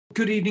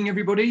Good evening,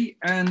 everybody,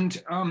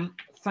 and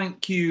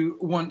thank you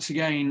once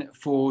again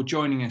for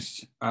joining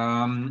us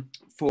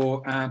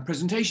for our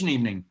presentation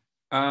evening.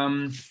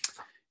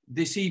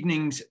 This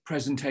evening's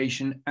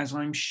presentation, as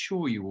I'm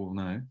sure you all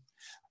know,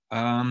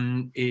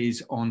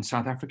 is on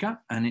South Africa,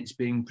 and it's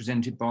being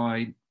presented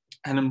by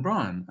Helen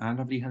Bryon, our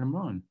lovely Helen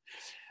Bryon.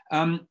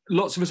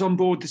 Lots of us on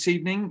board this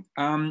evening,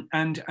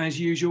 and as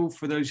usual,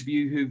 for those of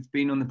you who've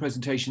been on the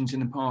presentations in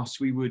the past,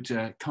 we would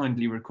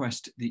kindly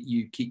request that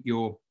you keep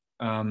your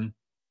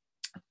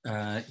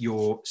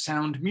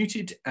sound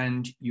muted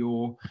and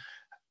your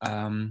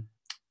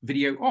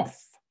video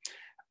off.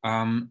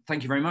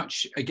 Thank you very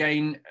much.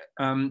 Again,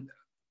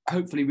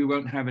 hopefully we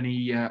won't have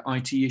any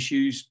IT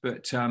issues,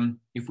 but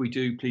if we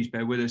do, please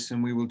bear with us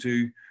and we will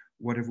do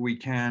whatever we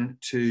can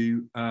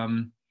to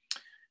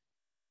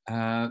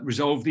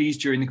resolve these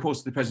during the course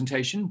of the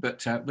presentation,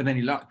 but with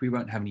any luck, we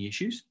won't have any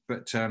issues,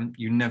 but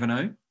you never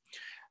know.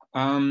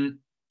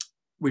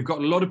 We've got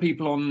a lot of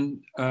people on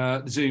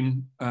the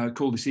Zoom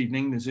call this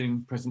evening, the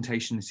Zoom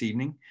presentation this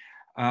evening.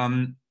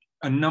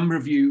 A number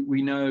of you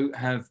we know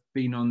have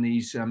been on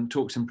these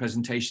talks and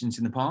presentations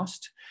in the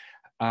past.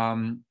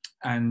 And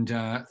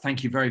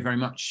thank you very, very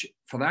much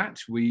for that.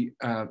 We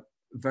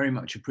very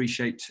much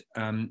appreciate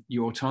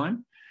your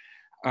time.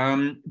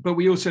 But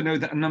we also know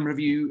that a number of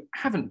you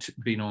haven't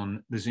been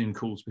on the Zoom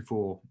calls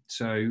before.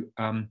 So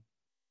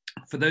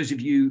for those of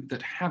you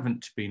that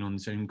haven't been on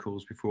Zoom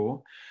calls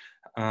before,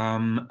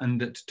 and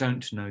that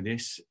don't know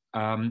this,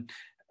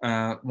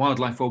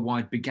 Wildlife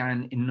Worldwide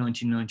began in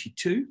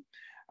 1992,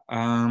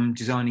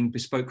 designing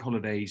bespoke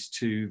holidays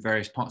to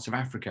various parts of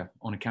Africa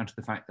on account of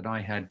the fact that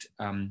I had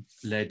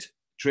led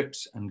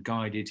trips and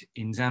guided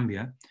in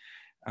Zambia.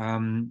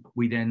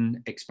 We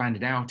then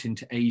expanded out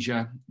into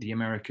Asia, the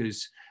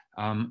Americas,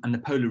 and the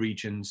polar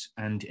regions,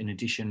 and in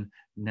addition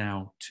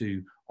now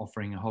to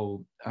offering a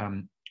whole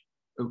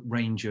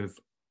range of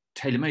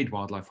tailor-made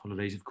wildlife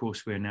holidays. Of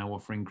course, we're now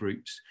offering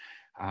groups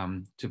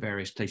to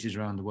various places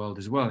around the world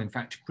as well. In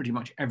fact, pretty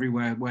much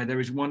everywhere where there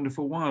is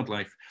wonderful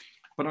wildlife.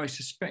 But I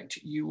suspect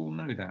you all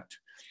know that.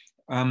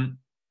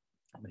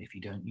 But if you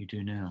don't, you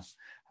do now.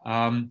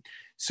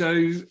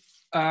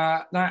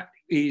 That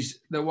is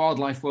the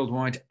Wildlife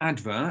Worldwide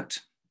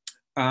advert.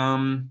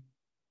 A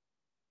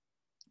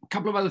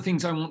couple of other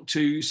things I want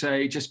to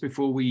say just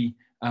before we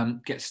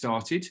get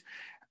started.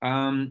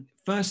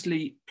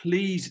 Firstly,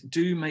 please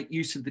do make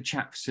use of the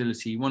chat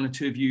facility. One or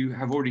two of you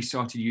have already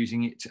started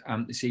using it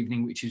this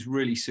evening, which is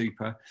really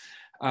super.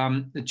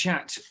 The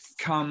chat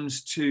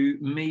comes to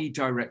me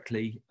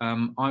directly.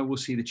 I will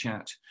see the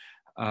chat,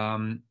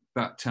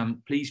 but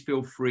please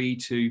feel free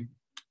to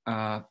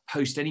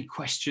post any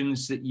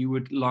questions that you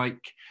would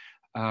like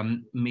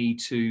me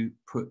to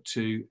put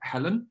to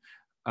Helen,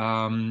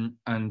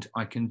 and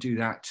I can do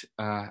that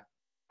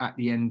at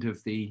the end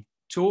of the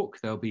talk.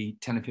 There'll be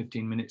 10 or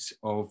 15 minutes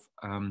of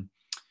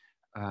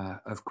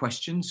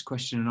question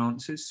and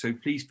answers. So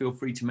please feel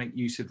free to make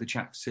use of the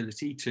chat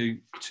facility to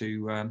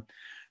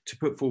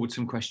put forward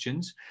some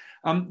questions.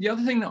 The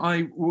other thing that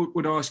I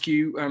would ask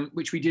you,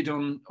 which we did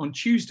on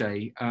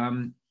Tuesday,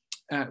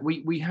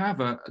 we have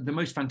the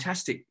most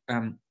fantastic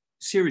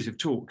series of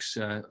talks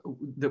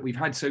that we've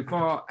had so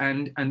far,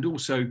 and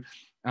also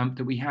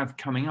that we have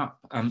coming up.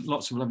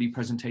 Lots of lovely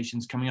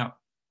presentations coming up.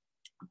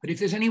 But if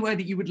there's anywhere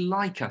that you would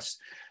like us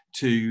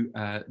to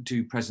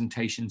do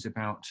presentations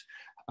about,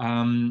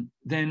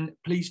 then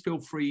please feel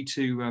free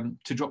to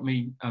drop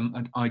me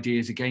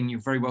ideas. Again, you're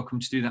very welcome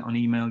to do that on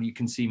email. You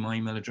can see my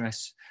email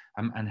address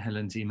and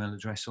Helen's email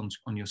address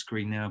on your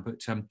screen now,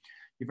 but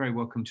you're very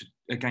welcome to,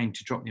 again,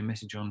 to drop me a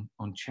message on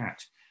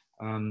chat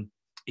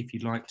if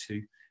you'd like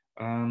to,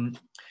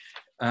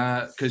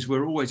 because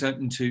we're always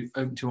open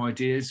to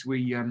ideas.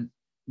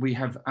 We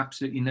have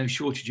absolutely no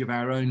shortage of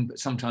our own, but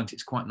sometimes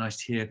it's quite nice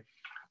to hear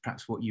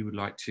perhaps what you would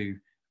like to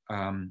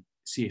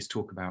see us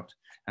talk about,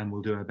 and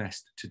we'll do our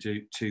best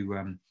to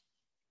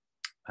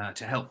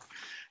help.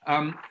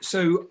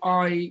 So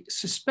I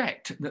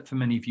suspect that for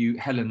many of you,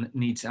 Helen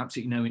needs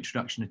absolutely no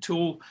introduction at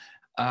all.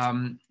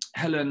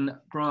 Helen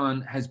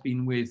Bryon has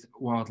been with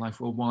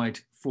Wildlife Worldwide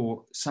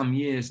for some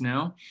years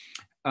now.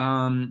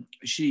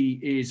 She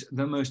is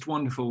the most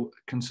wonderful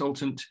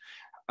consultant,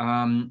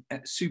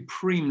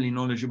 supremely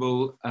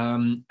knowledgeable,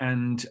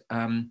 and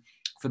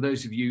for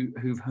those of you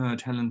who've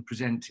heard Helen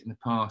present in the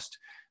past,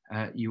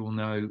 you will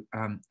know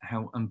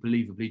how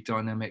unbelievably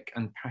dynamic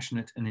and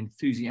passionate and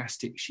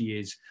enthusiastic she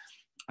is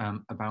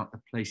about the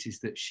places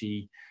that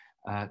she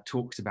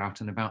talks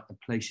about and about the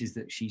places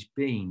that she's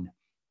been.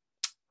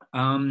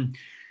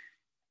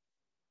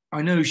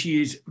 I know she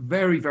is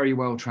very, very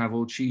well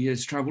travelled. She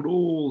has travelled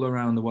all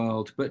around the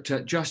world,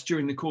 but just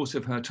during the course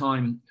of her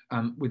time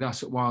with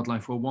us at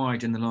Wildlife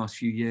Worldwide in the last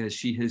few years,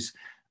 she has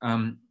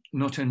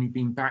not only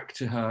been back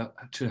to her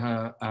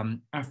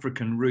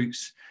African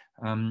roots.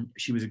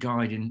 She was a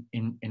guide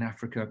in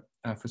Africa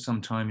for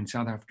some time, in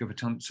South Africa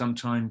for some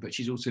time, but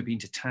she's also been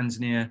to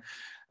Tanzania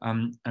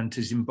and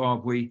to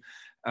Zimbabwe.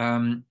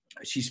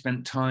 She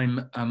spent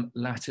time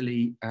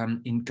latterly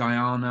in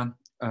Guyana,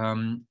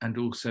 and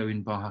also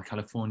in Baja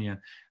California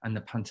and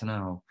the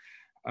Pantanal.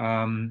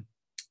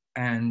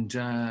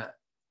 And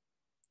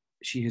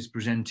she has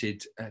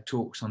presented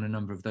talks on a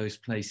number of those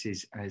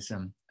places, as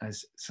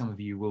some of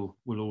you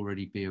will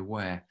already be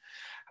aware.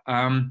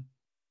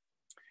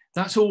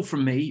 That's all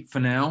from me for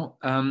now.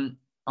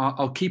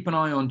 I'll keep an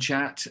eye on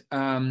chat.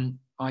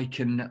 I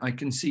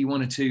can see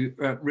one or two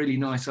really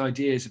nice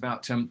ideas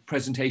about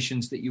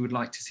presentations that you would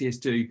like to see us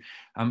do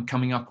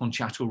coming up on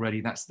chat already.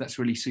 That's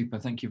really super.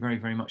 Thank you very,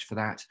 very much for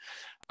that.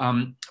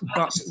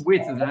 But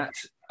with that,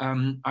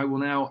 I will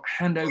now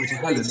hand over to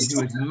Helen,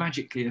 who has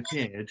magically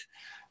appeared.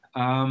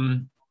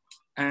 And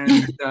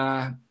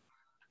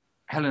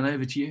Helen,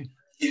 over to you.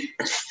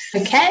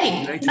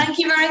 Okay, thank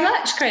you very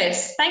much,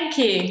 Chris. Thank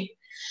you.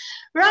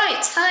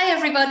 Right, hi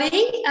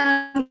everybody.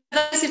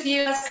 Those of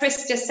you, as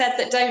Chris just said,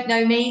 that don't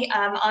know me,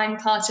 I'm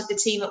part of the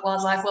team at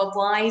Wildlife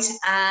Worldwide,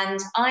 and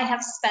I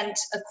have spent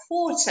a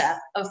quarter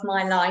of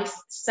my life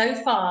so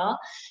far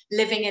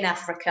living in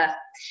Africa.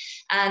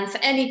 And for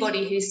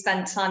anybody who's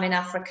spent time in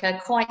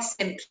Africa, quite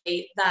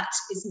simply, that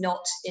is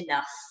not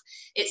enough.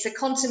 It's a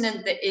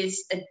continent that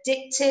is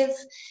addictive.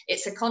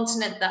 It's a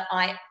continent that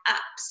I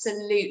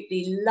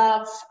absolutely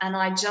love, and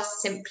I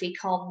just simply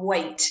can't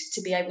wait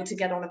to be able to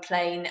get on a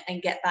plane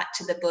and get back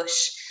to the bush,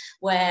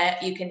 where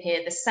you can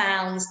hear the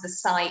sounds, the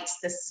sights,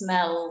 the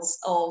smells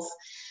of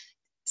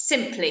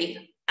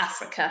simply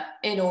Africa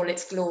in all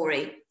its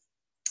glory.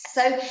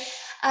 So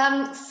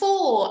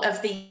 4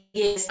 of the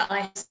years that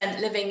I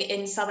spent living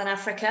in Southern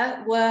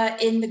Africa were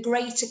in the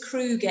greater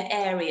Kruger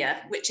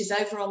area, which is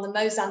over on the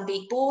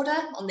Mozambique border,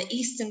 on the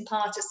eastern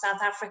part of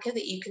South Africa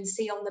that you can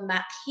see on the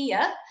map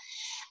here.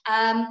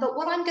 But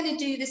what I'm going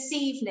to do this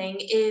evening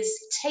is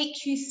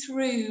take you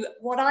through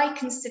what I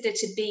consider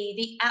to be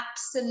the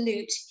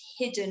absolute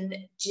hidden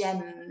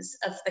gems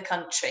of the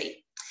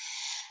country.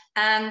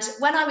 And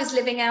when I was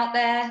living out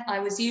there, I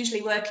was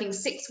usually working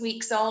 6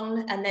 weeks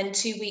on and then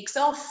 2 weeks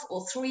off,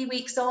 or 3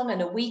 weeks on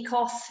and a week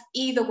off.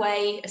 Either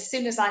way, as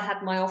soon as I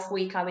had my off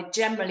week, I would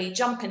generally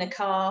jump in a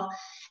car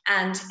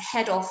and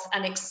head off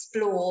and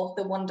explore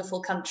the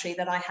wonderful country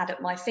that I had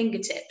at my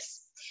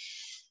fingertips.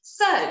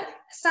 So,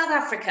 South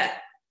Africa,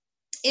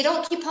 it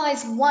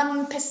occupies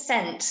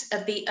 1%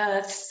 of the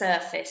Earth's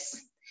surface,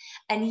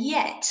 and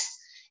yet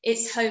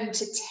it's home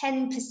to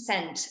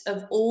 10%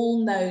 of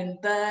all known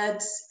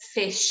birds,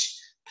 fish,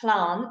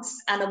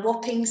 plants, and a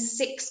whopping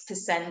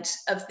 6%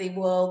 of the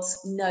world's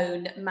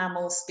known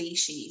mammal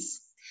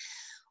species.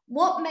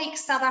 What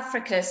makes South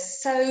Africa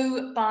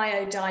so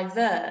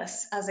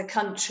biodiverse as a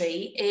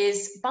country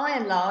is, by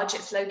and large,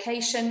 its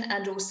location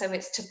and also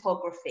its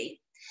topography.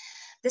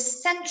 The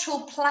Central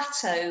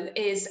Plateau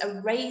is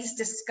a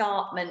raised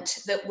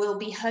escarpment that will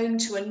be home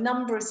to a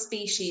number of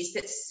species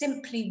that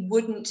simply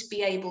wouldn't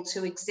be able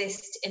to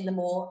exist in the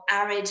more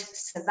arid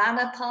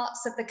savannah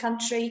parts of the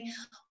country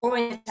or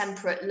in the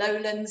temperate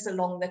lowlands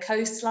along the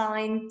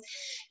coastline.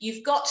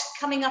 You've got,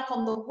 coming up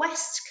on the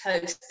west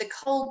coast, the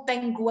cold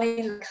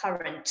Benguela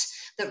current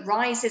that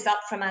rises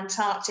up from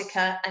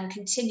Antarctica and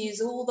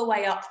continues all the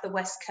way up the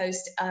west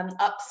coast,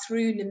 up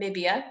through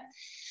Namibia.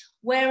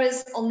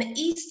 Whereas on the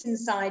eastern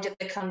side of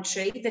the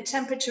country, the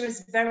temperature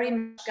is very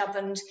much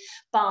governed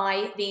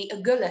by the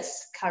Agulhas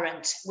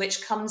current,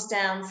 which comes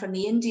down from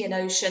the Indian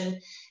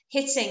Ocean,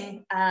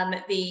 hitting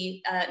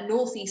the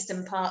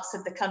northeastern parts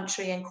of the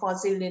country in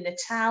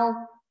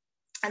KwaZulu-Natal.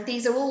 And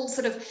these are all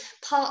sort of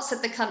parts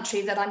of the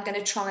country that I'm going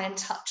to try and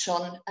touch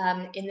on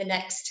in the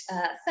next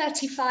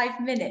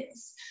 35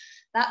 minutes.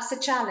 That's a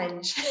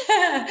challenge.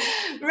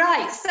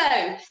 Right,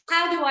 so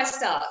how do I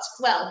start?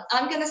 Well,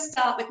 I'm going to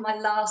start with my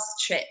last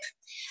trip.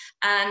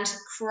 And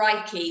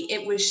crikey,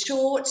 it was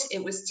short,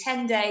 it was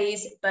 10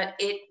 days, but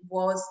it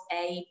was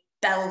a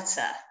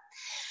belter.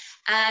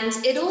 And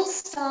it all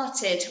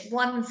started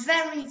one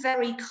very,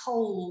 very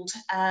cold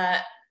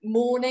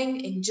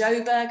morning in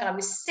Joburg. I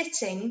was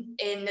sitting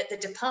in the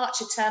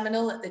departure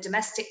terminal at the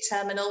domestic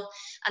terminal,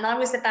 and I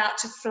was about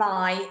to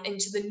fly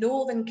into the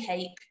Northern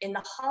Cape in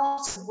the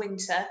heart of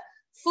winter.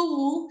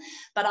 Fool,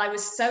 but I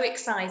was so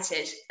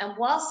excited. And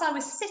whilst I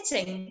was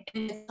sitting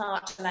in the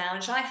departure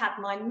lounge, I had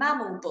my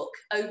mammal book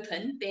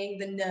open, being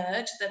the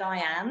nerd that I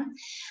am,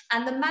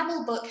 and the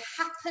mammal book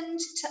happened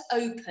to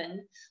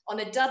open on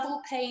a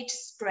double-page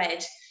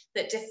spread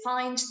that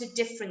defined the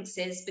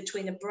differences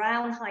between a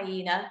brown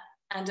hyena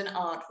and an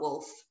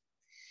aardwolf.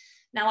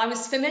 Now, I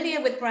was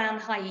familiar with brown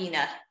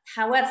hyena,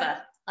 however,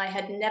 I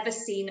had never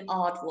seen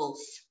aardwolf.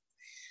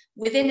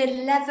 Within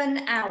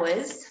 11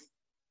 hours,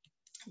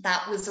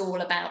 that was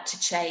all about to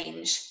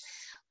change.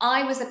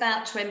 I was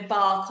about to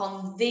embark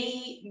on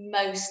the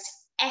most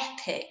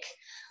epic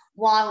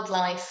wild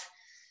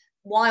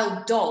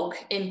dog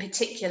in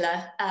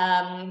particular,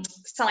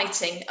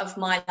 sighting of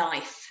my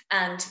life.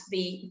 And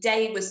the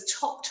day was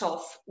topped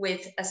off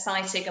with a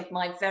sighting of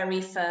my very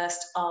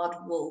first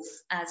aardwolf,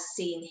 as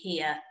seen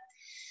here.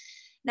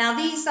 Now,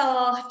 these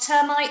are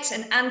termite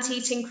and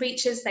ant-eating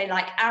creatures. They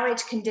like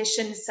arid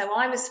conditions. So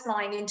I was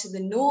flying into the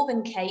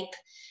Northern Cape,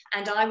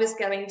 and I was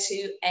going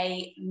to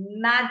a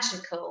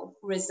magical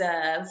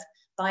reserve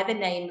by the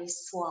name of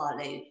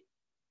Swallow.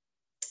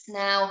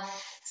 Now,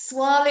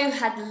 Swallow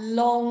had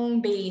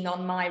long been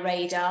on my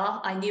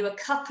radar. I knew a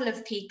couple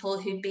of people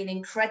who'd been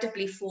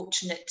incredibly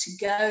fortunate to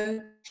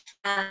go,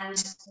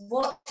 and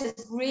what has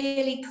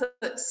really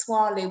put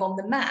Swallow on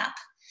the map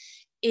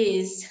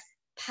is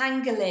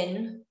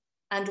pangolin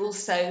and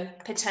also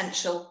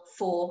potential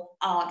for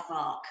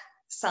aardvark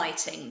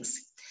sightings.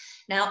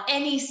 Now,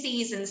 any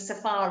seasoned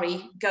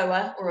safari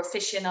goer or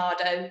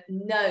aficionado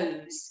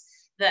knows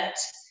that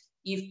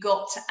you've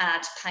got to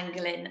add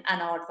pangolin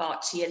and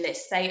aardvark to your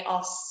list. They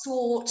are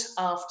sought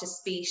after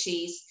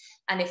species.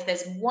 And if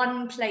there's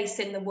one place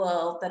in the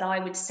world that I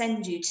would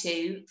send you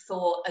to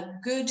for a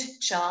good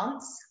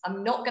chance,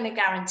 I'm not going to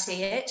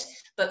guarantee it,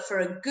 but for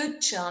a good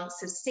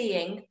chance of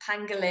seeing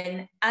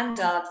pangolin and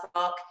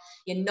aardvark,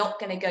 you're not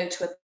going to go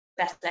to a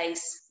better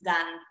place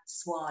than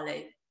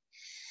Swallow.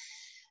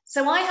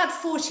 So I had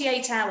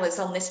 48 hours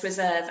on this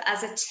reserve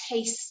as a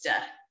taster.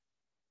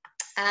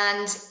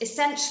 And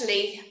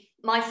essentially,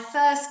 my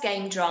first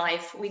game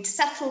drive, we'd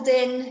settled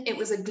in. It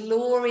was a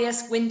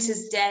glorious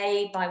winter's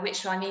day, by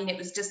which I mean it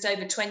was just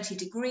over 20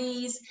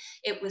 degrees.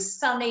 It was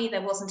sunny,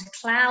 there wasn't a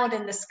cloud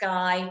in the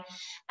sky.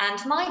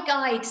 And my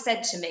guide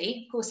said to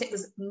me, of course it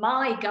was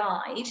my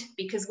guide,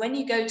 because when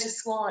you go to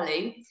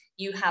Swallow,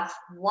 you have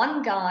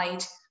one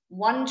guide,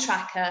 one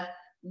tracker,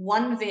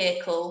 one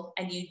vehicle,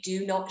 and you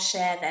do not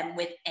share them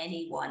with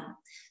anyone.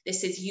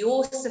 This is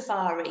your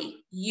safari.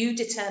 You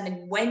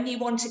determine when you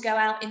want to go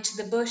out into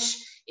the bush.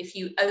 If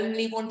you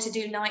only want to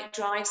do night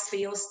drives for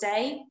your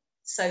stay,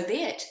 so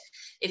be it.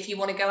 If you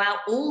want to go out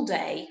all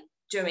day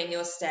during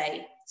your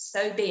stay,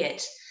 so be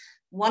it.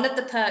 One of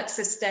the perks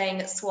of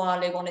staying at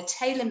Swallow on a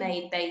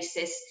tailor-made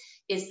basis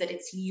is that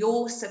it's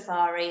your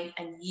safari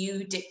and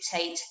you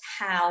dictate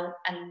how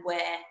and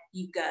where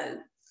you go.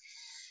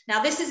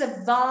 Now, this is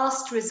a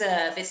vast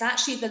reserve. It's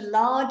actually the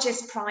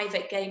largest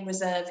private game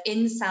reserve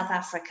in South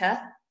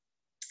Africa.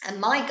 And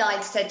my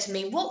guide said to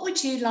me, what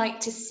would you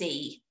like to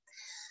see?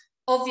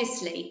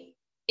 Obviously,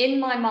 in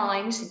my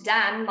mind,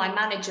 Dan, my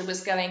manager,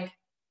 was going,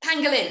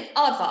 pangolin,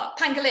 aardvark,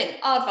 pangolin,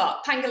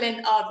 aardvark,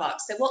 pangolin, aardvark.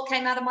 So what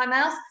came out of my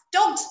mouth?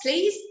 Dogs,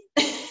 please.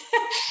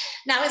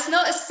 Now, it's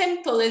not as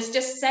simple as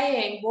just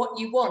saying what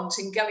you want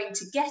and going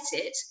to get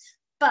it,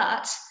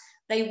 but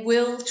they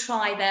will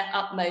try their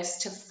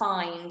utmost to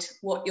find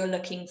what you're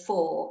looking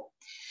for.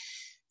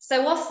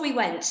 So off we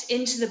went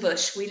into the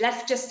bush. We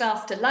left just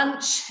after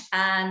lunch,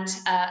 and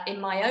in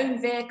my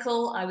own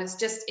vehicle, I was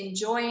just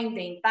enjoying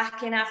being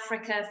back in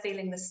Africa,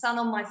 feeling the sun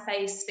on my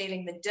face,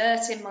 feeling the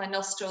dirt in my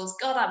nostrils.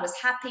 God, I was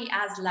happy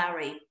as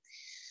Larry.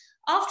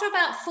 After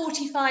about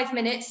 45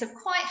 minutes of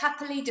quite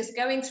happily just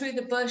going through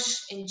the bush,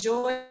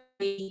 enjoying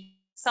the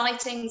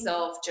sightings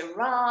of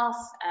giraffe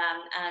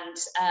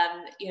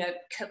you know,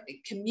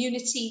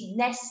 community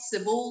nests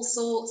of all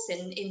sorts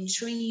in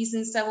trees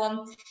and so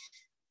on,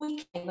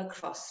 we came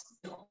across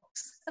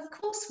dogs. Of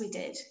course we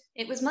did.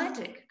 It was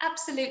magic,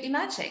 absolutely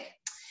magic.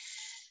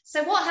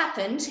 So what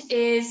happened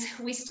is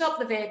we stopped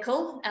the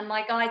vehicle and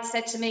my guide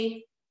said to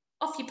me,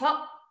 off you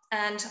pop.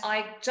 And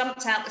I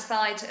jumped out the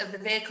side of the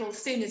vehicle as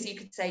soon as you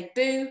could say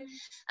boo.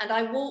 And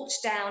I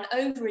walked down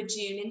over a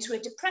dune into a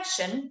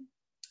depression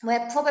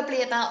where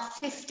probably about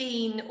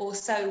 15 or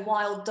so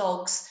wild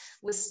dogs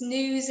were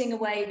snoozing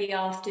away the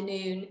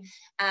afternoon,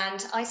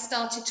 and I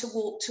started to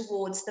walk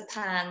towards the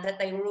pan that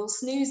they were all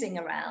snoozing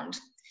around.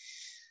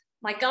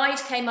 My guide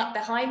came up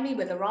behind me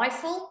with a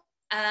rifle,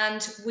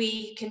 and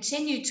we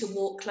continued to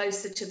walk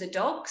closer to the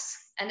dogs,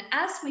 and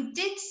as we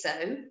did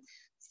so,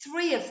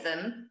 3 of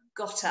them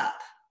got up.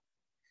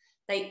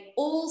 They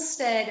all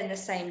stared in the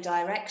same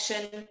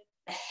direction,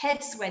 their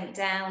heads went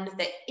down,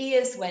 their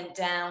ears went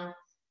down,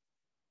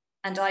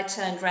 and I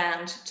turned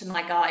round to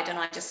my guide and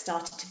I just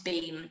started to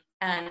beam.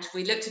 And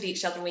we looked at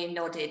each other and we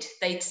nodded.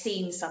 They'd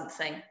seen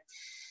something.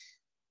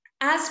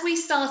 As we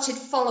started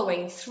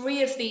following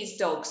 3 of these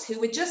dogs who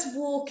were just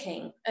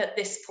walking at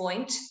this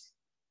point,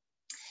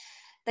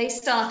 they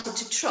started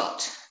to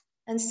trot,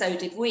 and so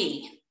did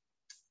we.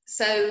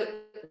 So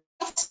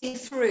trotting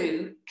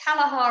through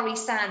Kalahari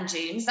sand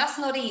dunes, that's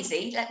not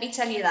easy, let me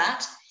tell you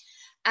that.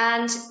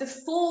 And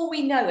before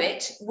we know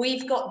it,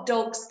 we've got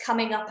dogs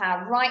coming up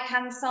our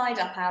right-hand side,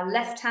 up our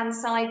left-hand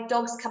side,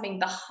 dogs coming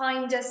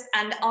behind us,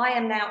 and I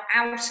am now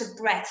out of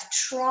breath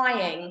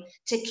trying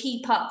to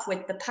keep up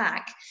with the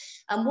pack.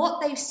 And what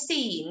they've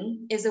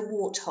seen is a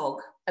warthog,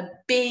 a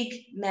big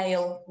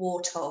male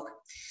warthog.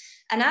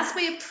 And as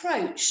we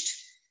approached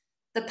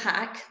the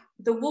pack,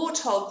 the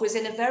warthog was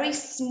in a very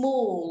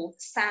small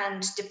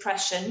sand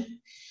depression,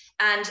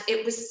 and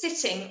it was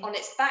sitting on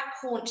its back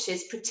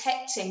haunches,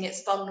 protecting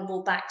its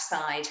vulnerable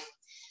backside.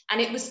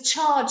 And it was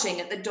charging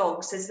at the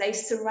dogs as they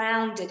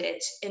surrounded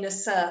it in a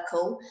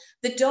circle.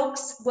 The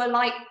dogs were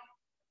like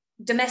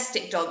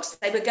domestic dogs.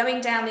 They were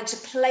going down into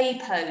play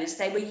pose.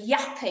 They were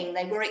yapping.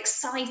 They were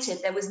excited.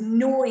 There was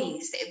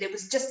noise. It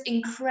was just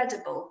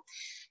incredible.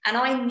 And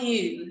I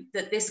knew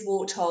that this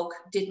warthog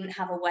didn't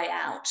have a way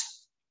out.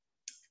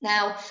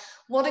 Now,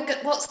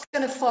 what's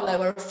going to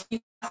follow are a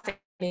few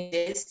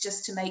images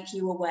just to make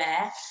you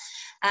aware.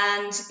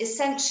 And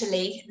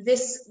essentially,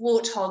 this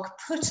warthog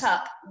put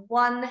up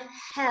one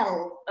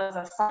hell of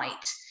a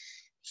fight.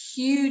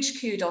 Huge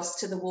kudos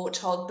to the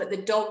warthog, but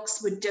the dogs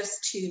were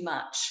just too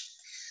much.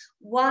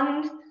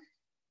 One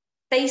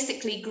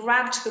basically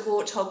grabbed the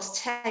warthog's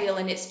tail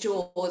in its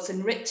jaws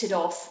and ripped it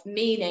off,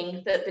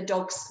 meaning that the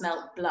dog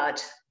smelt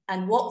blood.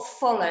 And what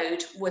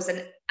followed was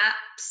an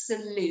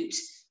absolute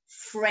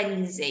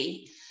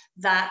frenzy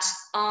that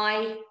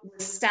I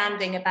was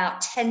standing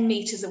about 10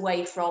 meters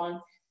away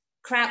from,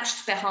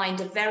 crouched behind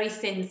a very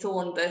thin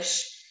thorn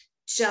bush,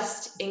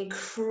 just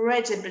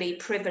incredibly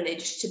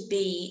privileged to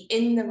be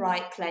in the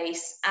right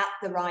place at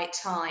the right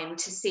time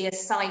to see a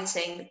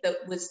sighting that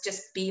was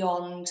just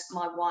beyond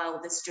my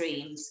wildest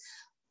dreams.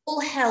 All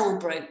hell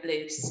broke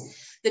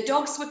loose. The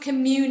dogs were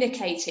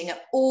communicating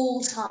at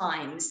all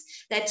times.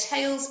 Their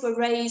tails were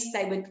raised.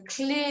 They were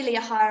clearly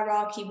a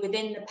hierarchy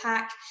within the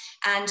pack,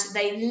 and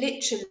they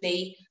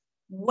literally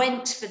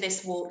went for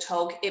this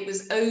warthog. It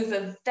was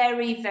over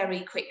very,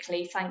 very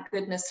quickly, thank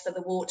goodness for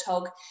the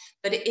warthog,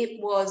 but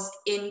it was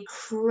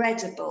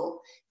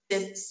incredible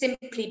to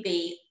simply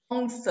be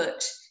on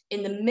foot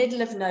in the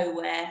middle of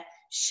nowhere,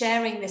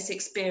 sharing this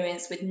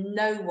experience with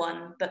no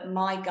one but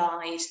my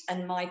guide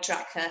and my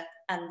tracker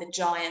and the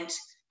giant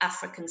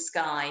African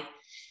sky.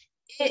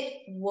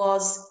 It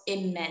was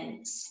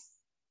immense.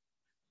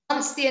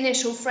 Once the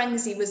initial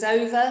frenzy was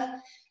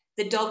over,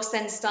 the dogs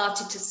then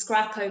started to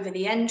scrap over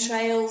the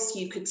entrails.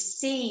 You could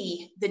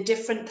see the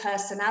different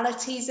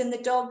personalities in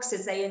the dogs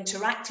as they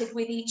interacted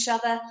with each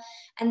other.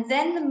 And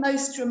then the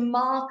most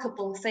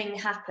remarkable thing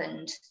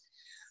happened.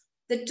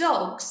 The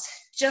dogs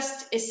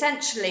just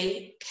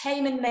essentially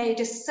came and made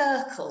a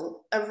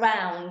circle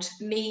around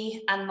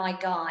me and my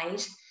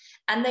guide,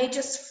 and they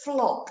just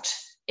flopped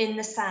in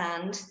the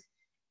sand,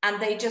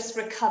 and they just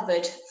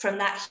recovered from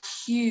that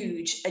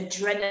huge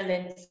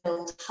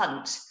adrenaline-filled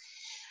hunt.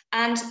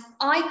 And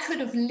I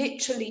could have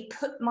literally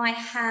put my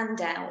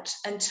hand out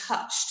and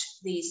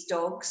touched these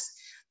dogs.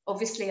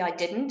 Obviously I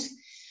didn't.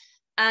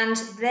 And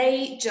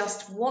they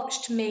just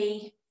watched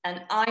me and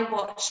I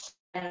watched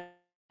them.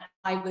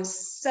 I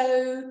was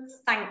so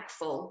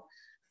thankful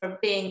for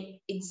being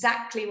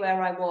exactly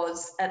where I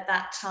was at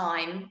that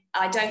time.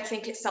 I don't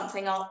think it's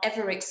something I'll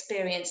ever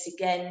experience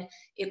again.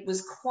 It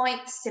was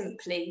quite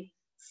simply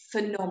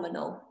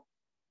phenomenal.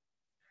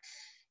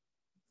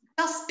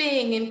 Just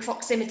being in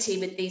proximity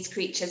with these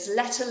creatures,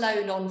 let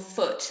alone on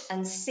foot,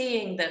 and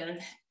seeing them,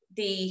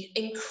 the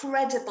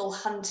incredible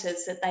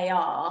hunters that they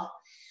are,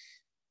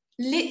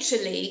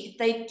 literally,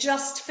 they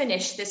just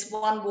finished this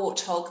one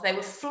warthog. They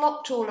were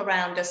flopped all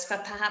around us for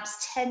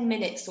perhaps 10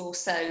 minutes or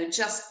so,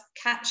 just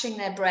catching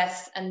their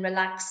breath and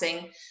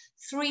relaxing.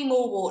 3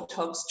 more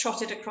warthogs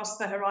trotted across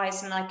the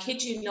horizon. I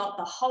kid you not,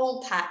 the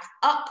whole pack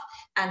up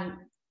and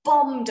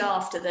bombed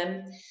after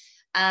them.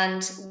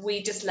 And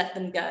we just let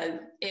them go.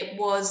 It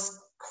was,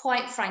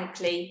 quite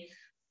frankly,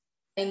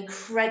 an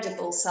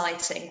incredible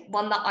sighting,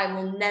 one that I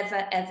will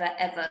never, ever,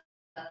 ever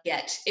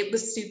forget. It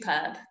was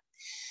superb.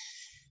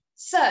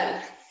 So,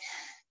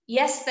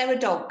 yes, there are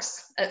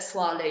dogs at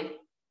Swalu.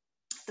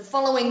 The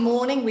following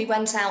morning, we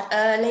went out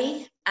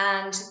early,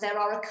 and there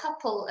are a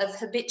couple of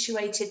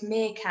habituated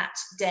meerkat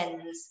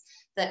dens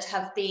that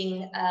have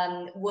been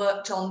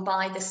worked on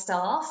by the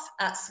staff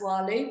at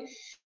Swalu.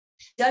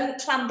 Don't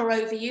clamber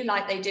over you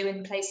like they do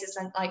in places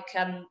like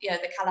you know,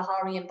 the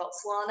Kalahari in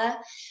Botswana.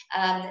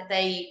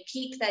 They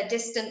keep their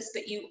distance,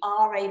 but you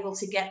are able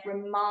to get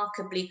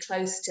remarkably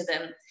close to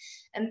them.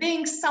 And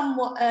being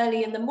somewhat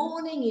early in the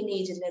morning, you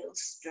need a little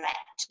stretch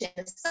in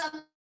the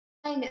sun.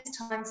 It's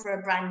time for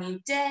a brand new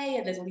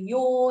day, a little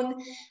yawn,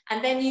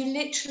 and then you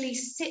literally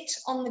sit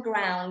on the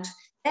ground.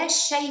 They're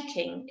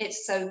shaking,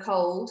 it's so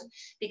cold,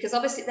 because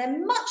obviously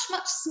they're much,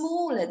 much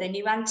smaller than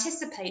you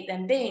anticipate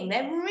them being.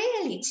 They're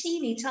really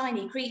teeny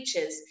tiny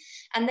creatures,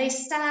 and they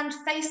stand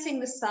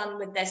facing the sun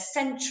with their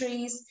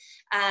sentries,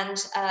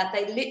 and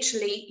they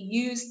literally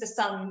use the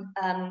sun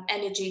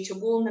energy to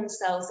warm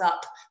themselves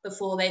up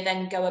before they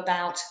then go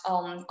about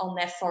on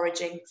their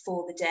foraging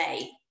for the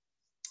day.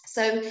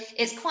 So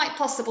it's quite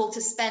possible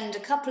to spend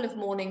a couple of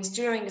mornings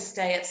during a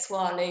stay at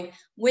Swalu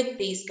with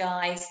these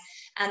guys,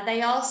 and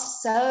they are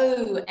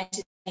so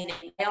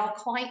entertaining. They are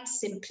quite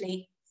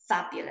simply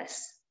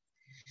fabulous.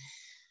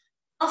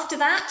 After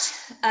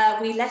that,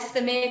 we left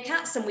the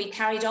meerkats and we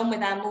carried on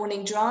with our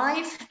morning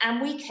drive,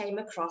 and we came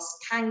across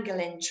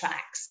pangolin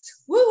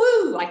tracks.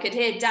 Woo-woo! I could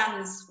hear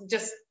Dan's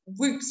just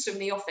whoops from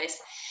the office.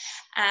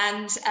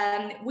 And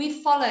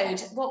we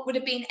followed what would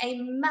have been a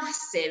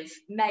massive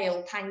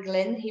male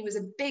pangolin. He was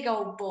a big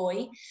old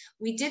boy.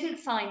 We didn't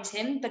find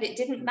him, but it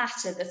didn't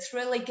matter. The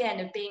thrill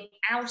again of being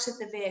out of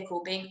the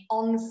vehicle, being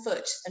on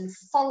foot and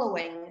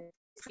following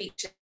the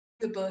creature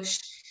in the bush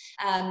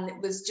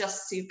was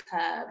just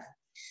superb.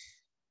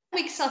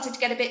 We started to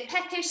get a bit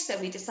peckish, so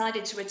we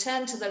decided to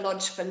return to the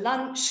lodge for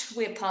lunch.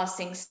 We're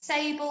passing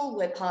Sable,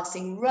 we're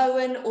passing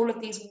Rowan, all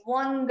of these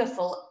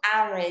wonderful,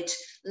 arid,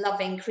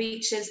 loving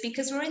creatures,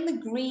 because we're in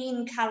the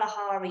green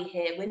Kalahari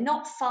here. We're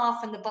not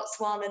far from the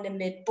Botswana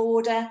Namib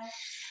border,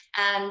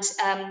 and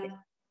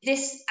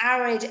This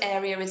arid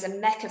area is a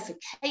mecca for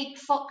Cape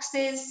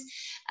foxes,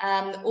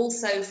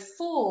 also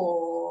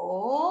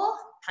for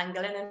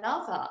pangolin and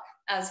aardvark,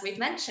 as we've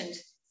mentioned.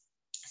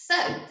 So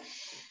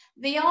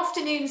the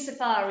afternoon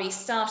safari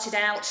started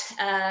out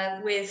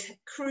with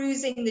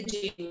cruising the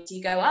dunes.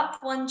 You go up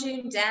one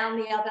dune, down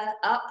the other,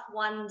 up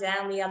one,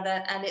 down the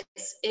other, and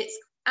it's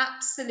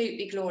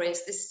absolutely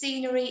glorious. The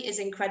scenery is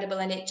incredible,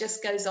 and it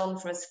just goes on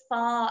for as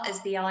far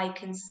as the eye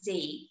can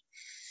see.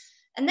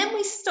 And then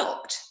we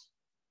stopped,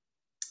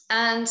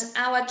 and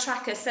our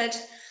tracker said,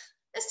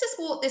 let's just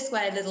walk this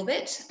way a little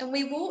bit. And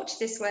we walked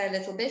this way a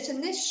little bit,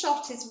 and this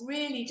shot is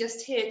really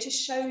just here to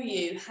show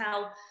you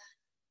how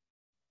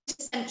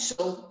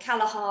essential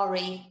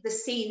Kalahari, the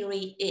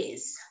scenery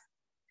is.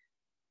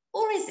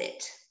 Or is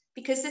it?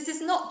 Because this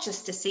is not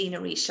just a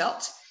scenery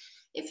shot.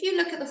 If you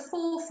look at the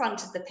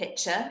forefront of the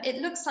picture,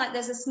 it looks like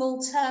there's a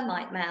small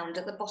termite mound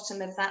at the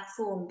bottom of that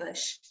thorn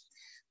bush.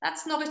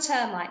 That's not a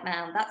termite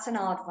mound, that's an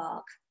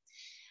aardvark.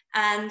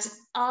 And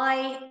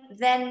I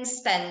then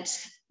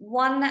spent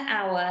 1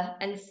 hour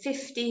and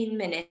 15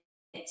 minutes,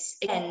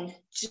 again,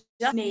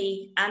 just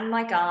me and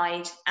my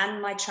guide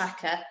and my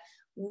tracker,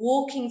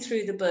 walking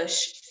through the bush,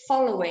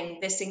 following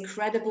this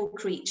incredible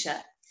creature.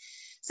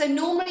 So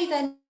normally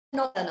they're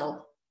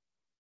nocturnal,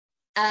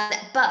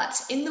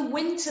 but in the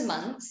winter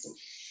months,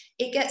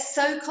 it gets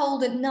so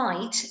cold at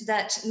night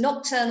that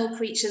nocturnal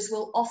creatures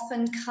will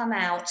often come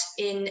out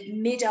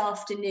in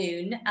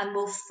mid-afternoon and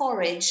will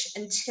forage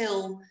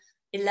until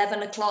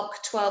 11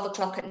 o'clock, 12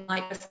 o'clock at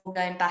night before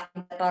going back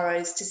in their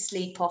burrows to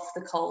sleep off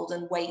the cold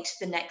and wait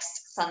the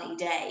next sunny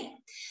day.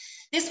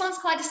 This one's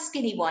quite a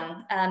skinny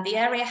one. The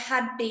area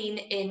had been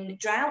in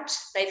drought.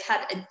 They've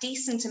had a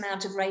decent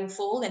amount of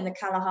rainfall in the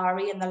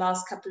Kalahari in the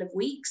last couple of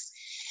weeks,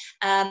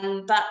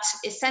 but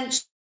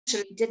essentially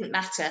it didn't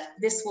matter.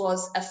 This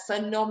was a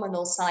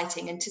phenomenal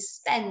sighting, and to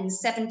spend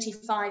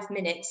 75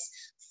 minutes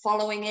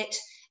following it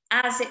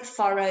as it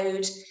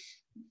furrowed,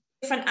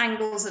 different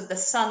angles of the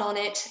sun on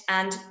it,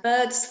 and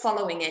birds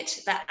following it,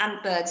 the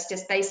ant birds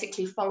just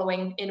basically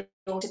following in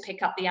order to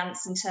pick up the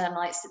ants and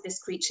termites that this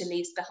creature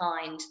leaves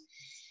behind.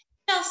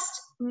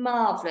 Just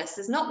marvelous.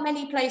 There's not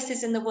many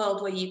places in the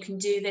world where you can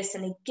do this,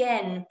 and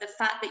again, the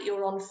fact that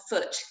you're on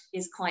foot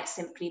is quite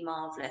simply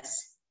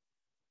marvelous.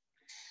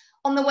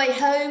 On the way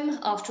home,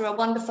 after a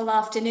wonderful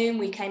afternoon,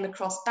 we came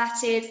across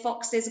bat-eared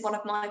foxes, one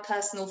of my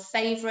personal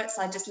favorites.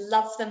 I just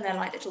love them. They're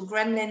like little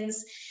gremlins.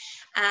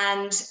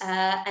 And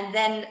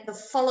then the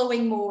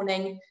following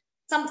morning,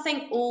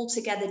 something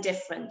altogether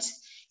different.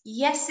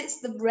 Yes,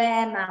 it's the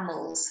rare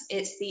mammals.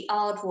 It's the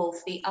aardwolf,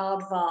 the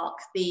aardvark,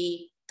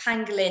 the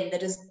pangolin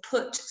that has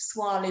put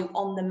Swalu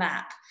on the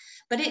map.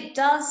 But it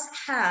does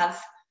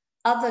have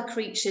other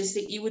creatures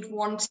that you would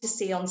want to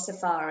see on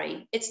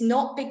safari. It's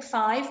not Big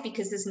Five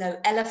because there's no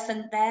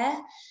elephant there,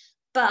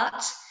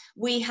 but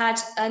we had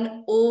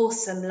an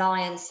awesome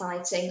lion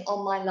sighting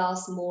on my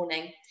last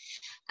morning.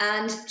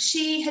 And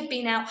she had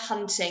been out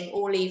hunting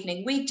all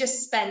evening. We'd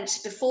just spent,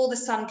 before the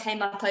sun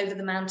came up over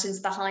the mountains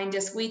behind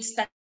us, we'd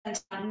spent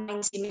about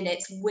 90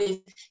 minutes with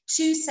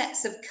 2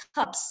 sets of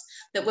cubs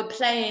that were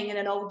playing in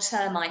an old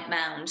termite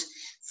mound,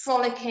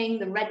 frolicking,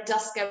 the red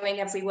dust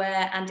going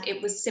everywhere, and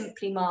it was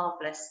simply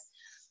marvelous.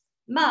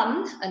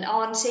 Mum and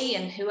Auntie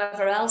and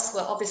whoever else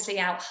were obviously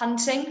out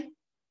hunting.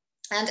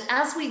 And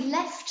as we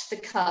left the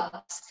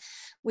cubs,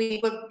 we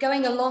were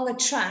going along a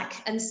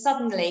track, and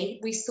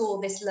suddenly we saw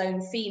this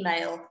lone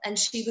female, and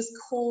she was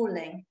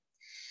calling.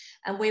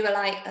 And we were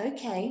like,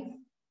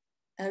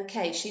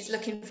 okay, she's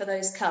looking for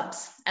those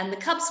cubs. And the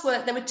cubs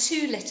there were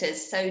 2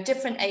 litters, so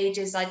different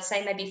ages, I'd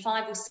say maybe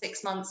 5 or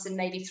 6 months and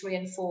maybe 3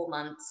 and 4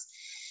 months.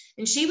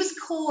 And she was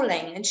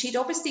calling, and she'd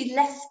obviously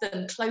left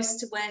them close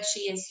to where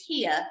she is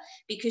here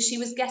because she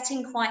was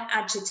getting quite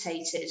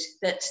agitated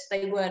that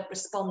they weren't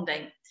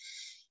responding.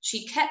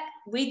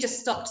 We just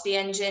stopped the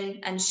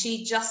engine, and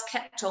she just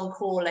kept on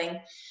calling.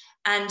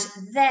 And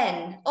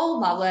then, oh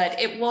my word,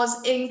 it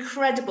was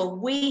incredible.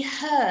 We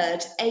heard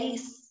a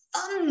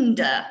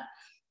thunder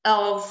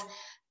of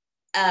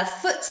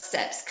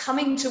footsteps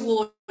coming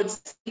towards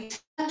us. We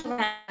turned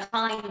around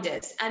behind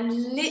us, and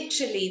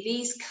literally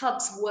these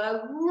cubs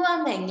were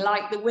running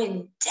like the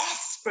wind,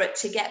 desperate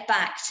to get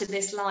back to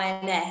this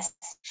lioness.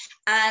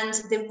 And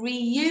the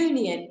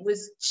reunion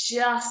was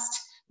just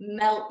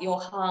melt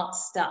your heart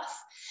stuff.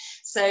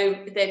 So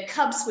the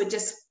cubs were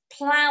just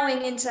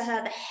ploughing into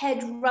her, the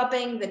head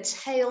rubbing, the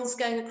tails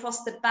going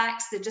across the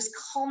backs, the just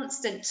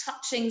constant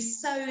touching,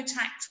 so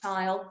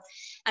tactile.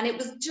 And it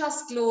was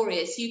just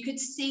glorious. You could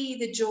see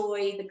the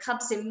joy.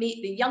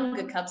 The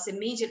younger cubs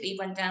immediately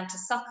went down to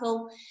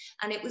suckle,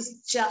 and it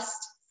was just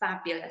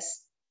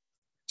fabulous.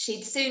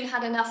 She'd soon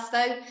had enough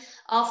though.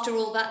 After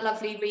all that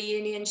lovely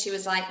reunion, she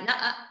was like,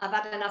 nah, I've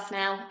had enough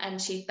now.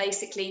 And she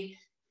basically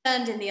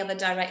turned in the other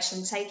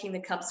direction, taking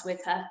the cubs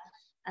with her.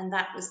 And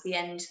that was the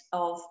end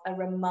of a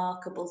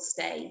remarkable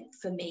stay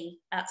for me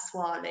at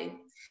Swalu.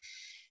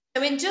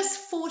 So in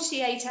just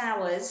 48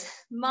 hours,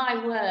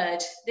 my word,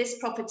 this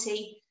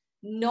property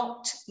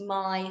knocked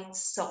my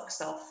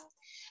socks off.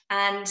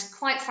 and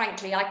quite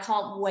frankly, I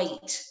can't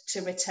wait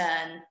to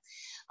return.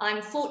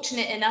 I'm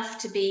fortunate enough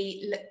to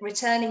be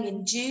returning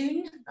in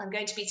June. I'm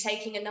going to be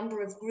taking a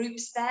number of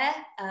groups there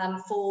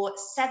for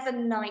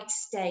 7-night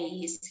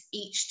stays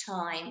each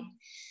time.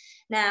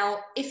 Now,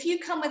 if you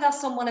come with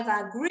us on one of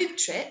our group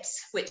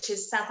trips, which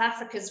is South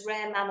Africa's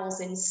Rare Mammals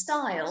in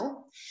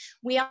Style,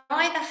 we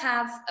either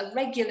have a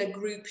regular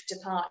group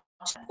departure,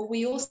 or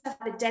we also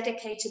have a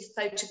dedicated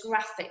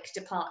photographic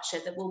departure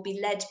that will be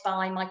led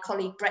by my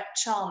colleague Brett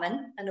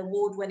Charman, an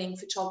award-winning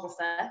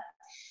photographer.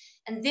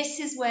 And this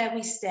is where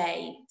we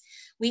stay.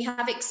 We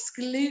have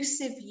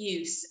exclusive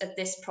use of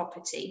this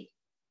property.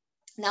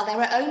 Now,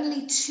 there are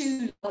only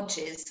 2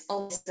 lodges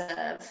on the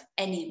reserve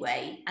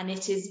anyway, and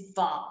it is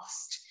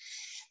vast.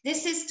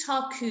 This is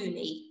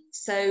Tarkuni.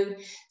 So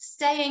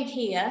staying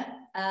here,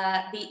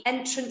 the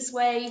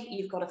entranceway,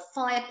 you've got a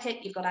fire pit,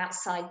 you've got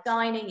outside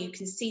dining, you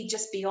can see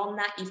just beyond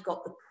that, you've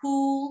got the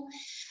pool.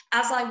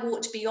 As I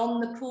walked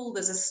beyond the pool,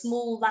 there's a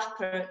small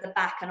lapper at the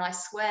back, and I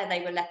swear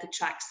they were leopard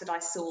tracks that I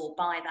saw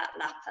by that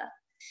lapper.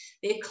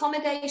 The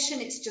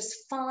accommodation, it's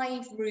just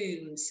 5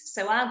 rooms.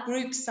 So our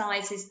group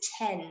size is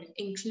 10,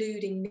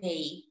 including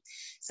me.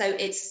 So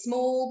it's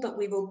small, but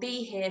we will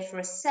be here for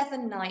a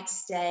 7-night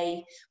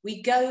stay.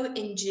 We go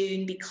in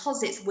June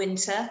because it's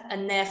winter,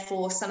 and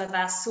therefore some of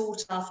our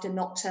sought after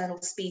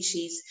nocturnal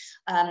species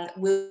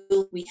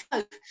will, we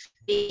hope,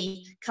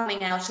 be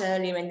coming out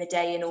earlier in the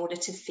day in order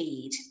to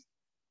feed.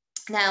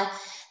 Now,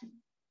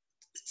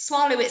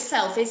 Swallow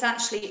itself is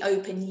actually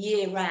open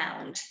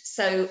year-round,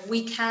 so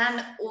we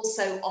can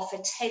also offer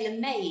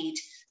tailor-made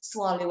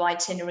Swallow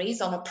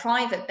itineraries on a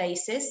private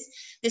basis.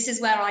 This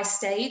is where I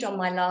stayed on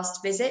my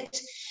last visit.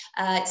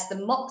 It's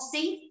the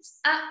Moxie. It's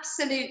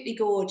absolutely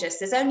gorgeous.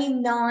 There's only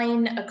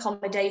 9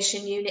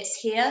 accommodation units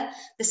here.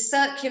 The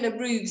circular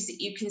roofs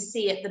that you can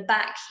see at the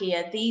back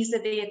here, these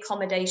are the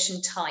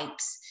accommodation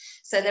types.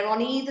 So they're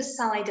on either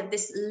side of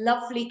this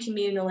lovely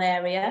communal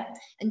area.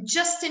 And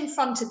just in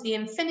front of the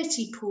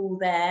infinity pool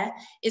there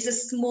is a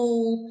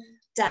small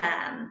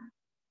dam.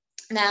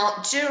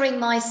 Now, during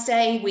my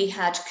stay, we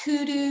had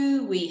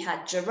kudu, we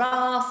had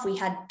giraffe, we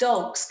had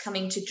dogs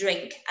coming to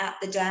drink at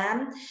the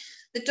dam.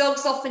 The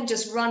dogs often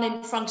just run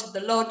in front of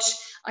the lodge.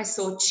 I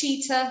saw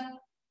cheetah.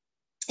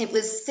 It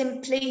was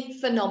simply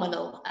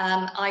phenomenal.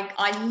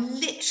 I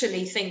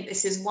literally think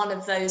this is one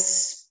of those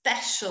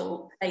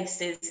special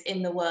places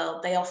in the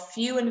world. They are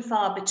few and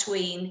far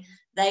between.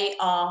 They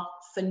are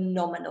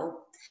phenomenal.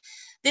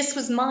 This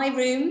was my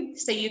room,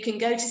 so you can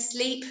go to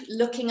sleep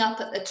looking up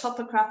at the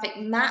topographic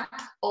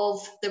map of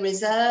the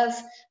reserve,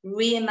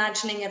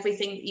 reimagining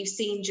everything that you've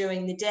seen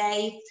during the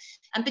day.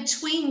 And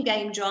between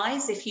game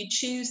drives, if you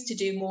choose to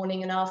do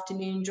morning and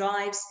afternoon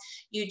drives,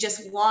 you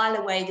just while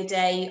away the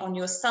day on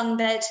your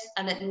sunbed,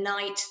 and at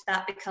night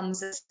that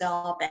becomes a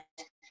star bed.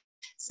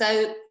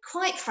 So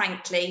quite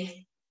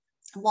frankly,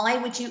 why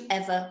would you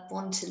ever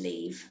want to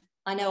leave?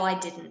 I know I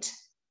didn't.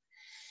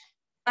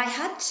 I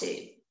had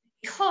to,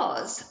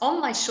 because on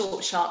my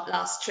short, sharp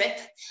last trip,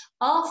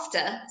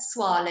 after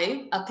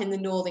Swallow up in the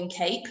Northern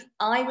Cape,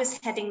 I was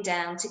heading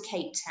down to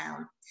Cape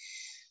Town.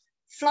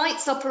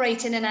 Flights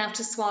operate in and out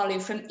of Swallow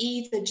from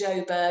either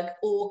Joburg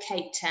or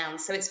Cape Town,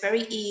 so it's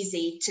very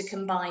easy to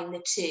combine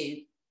the 2.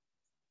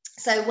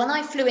 So when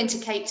I flew into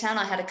Cape Town,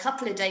 I had a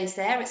couple of days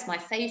there. It's my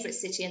favourite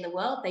city in the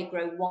world. They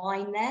grow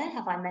wine there.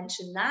 Have I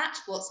mentioned that?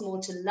 What's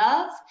more to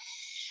love?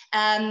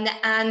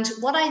 And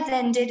what I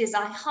then did is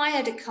I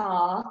hired a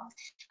car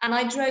and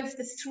I drove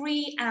for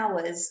 3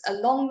 hours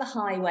along the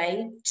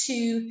highway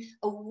to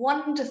a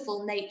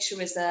wonderful nature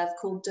reserve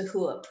called De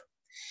Hoop.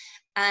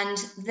 And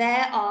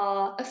there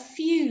are a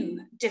few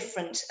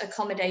different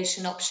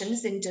accommodation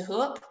options in De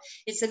Hoop.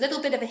 It's a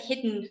little bit of a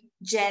hidden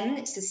gem.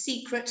 It's a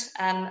secret,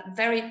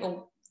 very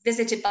well,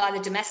 visited by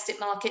the domestic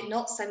market,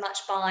 not so much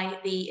by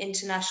the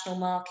international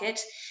market.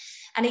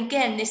 And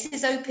again, this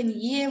is open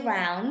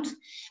year-round,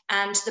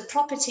 and the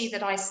property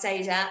that I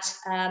stayed at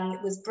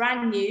was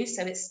brand new,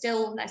 so it's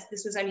still,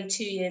 this was only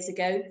 2 years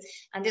ago,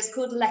 and it's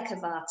called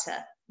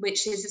Lekkerwater,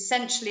 which is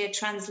essentially a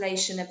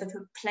translation of a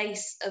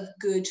place of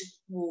good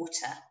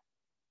water.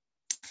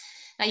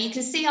 Now you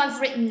can see I've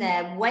written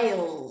there,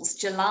 Wales,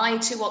 July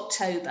to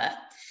October.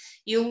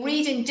 You'll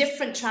read in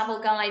different travel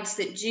guides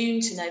that June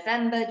to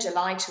November,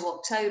 July to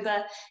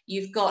October,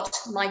 you've got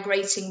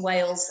migrating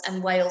whales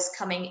and whales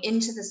coming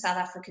into the South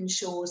African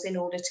shores in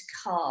order to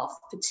calve,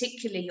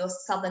 particularly your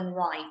southern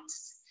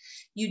rights.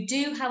 You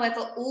do,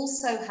 however,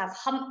 also have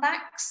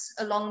humpbacks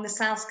along the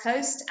south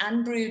coast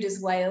and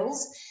brooders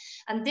whales.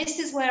 And this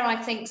is where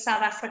I think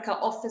South Africa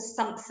offers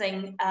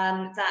something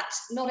that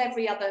not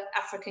every other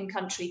African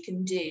country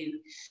can do.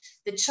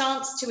 The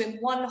chance to, in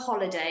one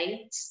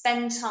holiday,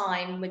 spend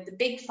time with the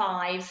big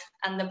 5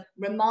 and the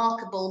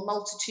remarkable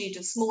multitude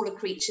of smaller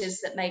creatures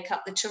that make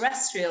up the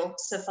terrestrial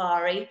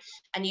safari,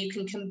 and you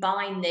can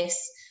combine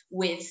this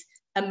with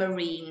a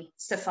marine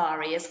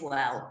safari as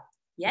well.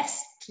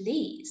 Yes,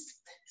 please.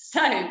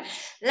 So,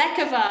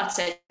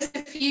 Lekkerwater, just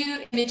a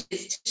few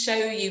images to show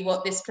you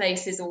what this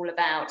place is all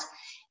about.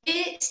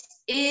 It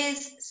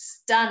is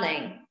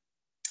stunning.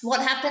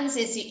 What happens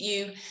is that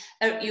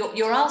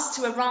you're asked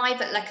to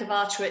arrive at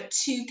Lekavata at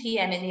 2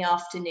 p.m. in the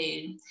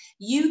afternoon.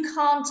 You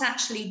can't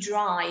actually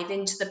drive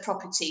into the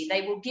property.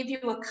 They will give you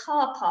a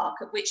car park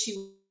at which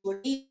you will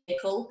leave the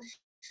vehicle.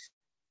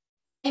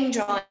 Game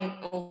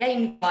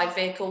drive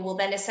vehicle will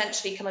then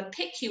essentially come and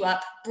pick you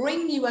up,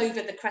 bring you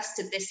over the crest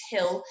of this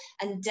hill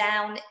and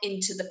down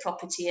into the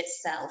property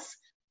itself.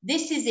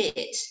 This is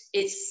it.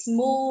 It's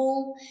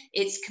small,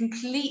 it's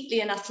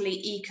completely and utterly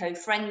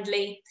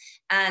eco-friendly,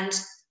 and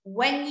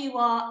when you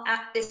are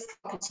at this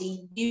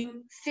property,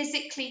 you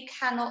physically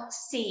cannot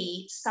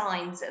see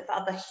signs of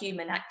other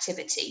human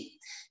activity.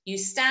 You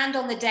stand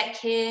on the deck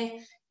here,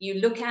 you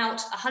look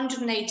out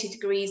 180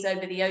 degrees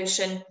over the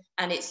ocean,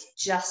 and it's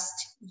just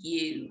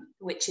you,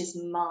 which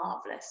is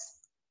marvelous.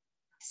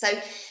 So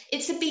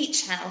it's a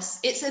beach house.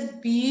 It's a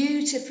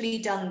beautifully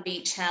done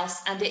beach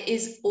house, and it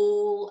is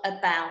all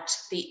about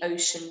the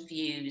ocean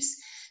views.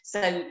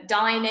 So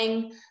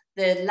dining,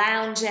 the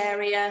lounge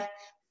area,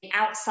 the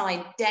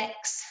outside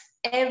decks,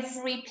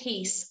 every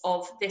piece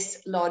of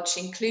this lodge,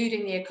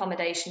 including the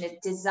accommodation, is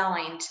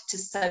designed to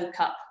soak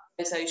up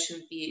those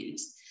ocean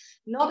views,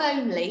 not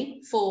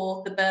only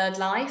for the bird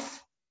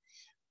life,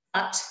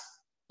 but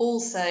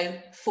also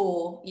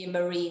for your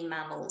marine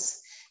mammals.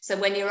 So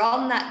when you're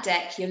on that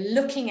deck, you're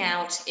looking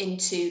out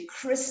into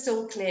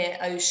crystal clear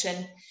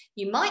ocean.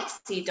 You might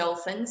see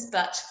dolphins,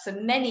 but for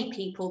many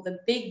people, the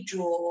big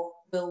draw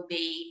will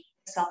be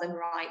southern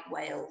right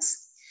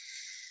whales.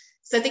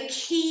 So the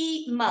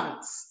key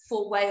months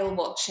for whale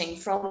watching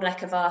from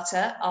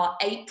Lekavata are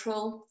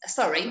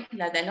sorry,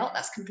 no, they're not,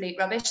 that's complete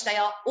rubbish. They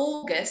are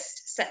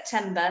August,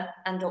 September,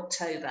 and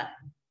October.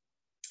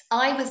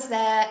 I was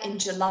there in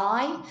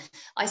July.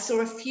 I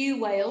saw a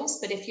few whales,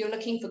 but if you're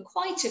looking for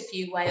quite a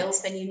few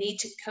whales, then you need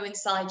to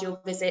coincide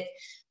your visit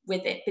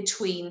with it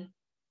between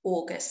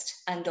August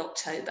and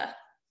October.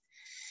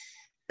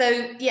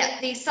 So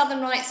yeah, these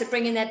southern rights are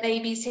bringing their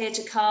babies here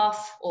to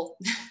calf, or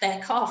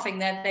they're calving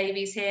their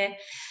babies here.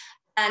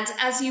 And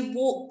as you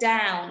walk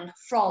down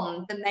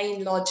from the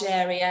main lodge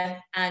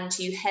area and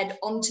you head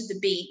onto the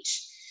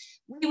beach,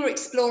 we were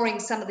exploring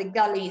some of the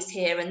gullies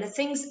here, and the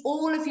things,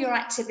 all of your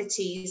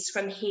activities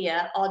from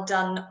here are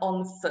done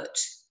on foot.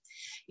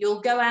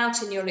 You'll go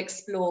out and you'll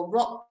explore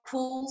rock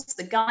pools.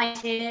 The guide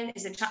here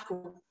is a chap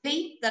called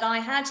Lee that I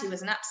had, who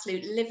was an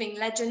absolute living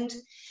legend.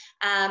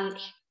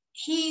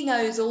 He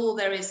knows all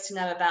there is to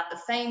know about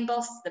the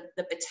fynbos,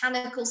 the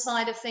botanical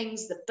side of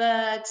things, the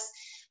birds.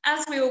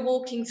 As we were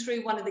walking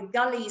through one of the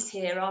gullies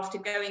here after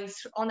going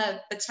on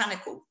a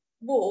botanical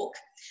walk,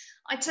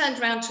 I turned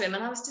around to him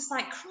and I was just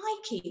like,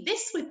 crikey,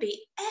 this would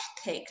be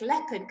epic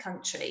leopard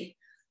country.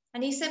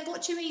 And he said,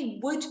 what do you mean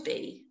would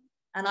be?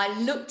 And I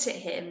looked at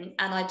him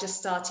and I just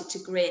started to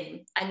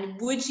grin. And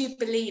would you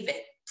believe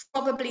it?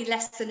 Probably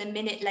less than a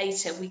minute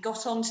later, we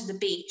got onto the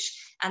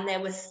beach and there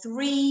were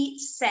 3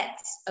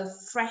 sets of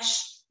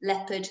fresh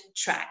leopard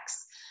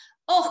tracks.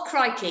 Oh,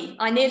 crikey,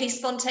 I nearly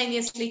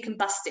spontaneously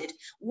combusted.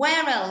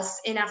 Where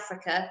else in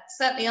Africa,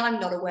 certainly I'm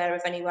not aware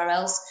of anywhere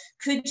else,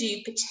 could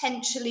you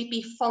potentially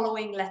be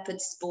following leopard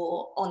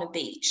spoor on a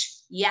beach?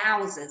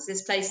 Yowzers,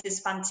 this place is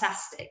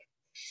fantastic.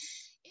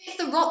 If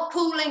the rock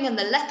pooling and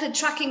the leopard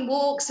tracking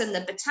walks and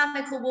the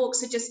botanical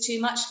walks are just too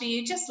much for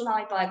you, just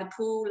lie by the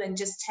pool and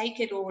just take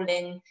it all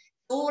in.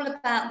 It's all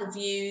about the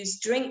views,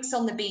 drinks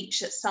on the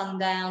beach at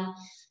sundown.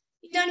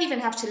 You don't even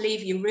have to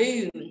leave your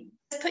room.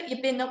 Just put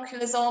your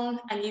binoculars on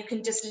and you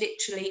can just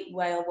literally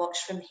whale watch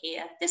from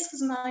here. This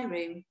was my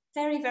room.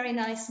 Very, very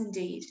nice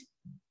indeed.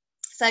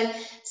 So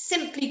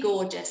simply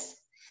gorgeous.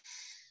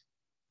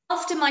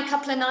 After my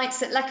couple of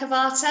nights at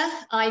Lekavata,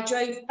 I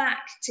drove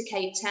back to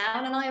Cape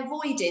Town and I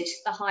avoided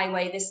the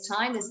highway this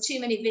time. There's too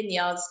many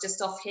vineyards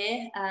just off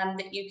here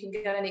that you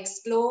can go and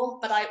explore.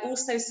 But I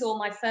also saw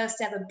my first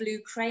ever blue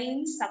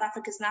cranes, South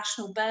Africa's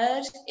national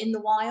bird, in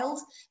the wild.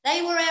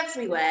 They were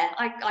everywhere.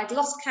 I'd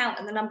lost count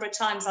of the number of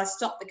times I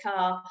stopped the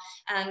car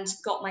and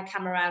got my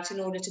camera out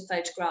in order to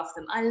photograph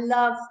them. I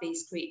love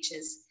these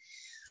creatures.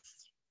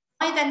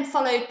 I then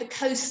followed the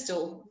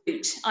coastal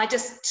route. I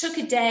just took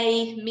a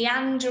day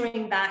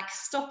meandering back,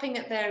 stopping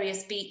at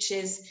various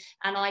beaches,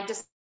 and I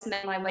just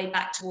made my way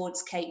back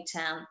towards Cape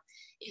Town.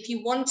 If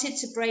you wanted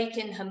to break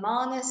in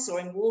Hermanus or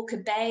in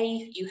Walker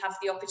Bay, you have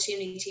the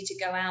opportunity to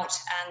go out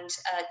and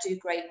do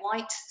great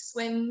white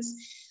swims,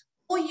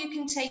 or you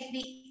can take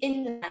the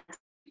inland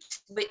route,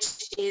 which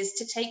is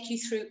to take you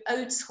through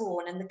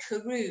Oatshorn and the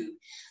Kruger,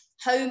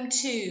 home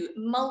to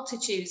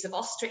multitudes of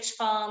ostrich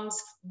farms,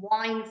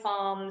 wine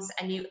farms,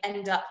 and you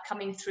end up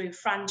coming through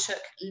Franschhoek,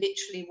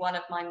 literally one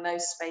of my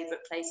most favourite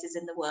places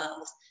in the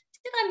world.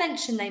 Did I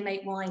mention they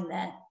make wine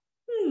there?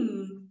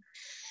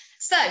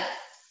 So,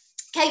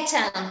 Cape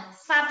Town,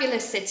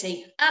 fabulous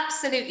city,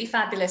 absolutely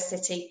fabulous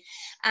city.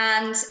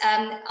 And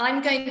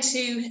I'm going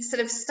to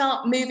sort of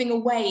start moving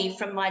away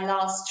from my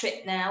last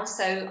trip now.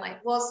 So I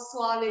was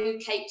Swalu,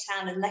 Cape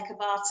Town and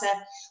Lekavata.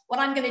 What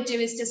I'm going to do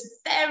is just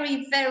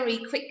very, very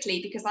quickly,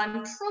 because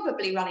I'm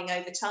probably running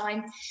over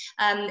time,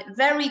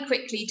 very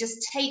quickly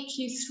just take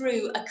you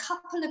through a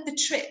couple of the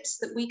trips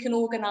that we can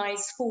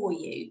organise for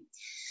you.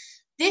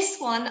 This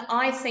one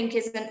I think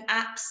is an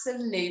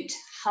absolute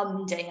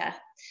humdinger.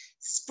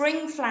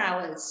 Spring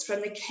flowers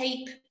from the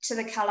Cape to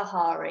the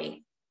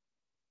Kalahari.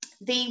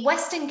 The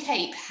Western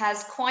Cape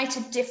has quite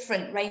a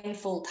different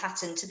rainfall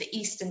pattern to the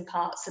eastern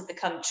parts of the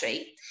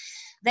country.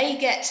 They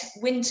get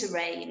winter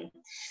rain.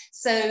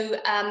 So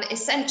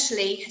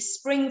essentially,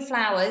 spring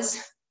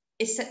flowers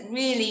is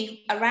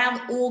really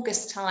around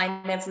August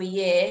time every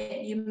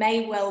year. You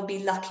may well be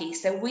lucky.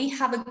 So we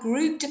have a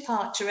group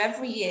departure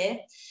every year.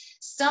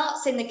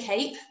 Starts in the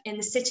Cape, in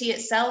the city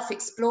itself,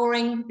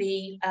 exploring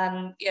the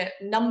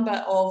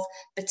number of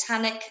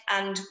botanic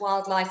and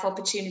wildlife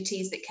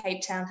opportunities that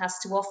Cape Town has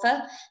to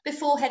offer,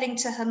 before heading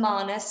to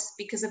Hermanus,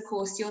 because of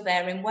course you're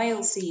there in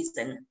whale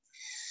season.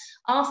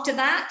 After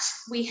that,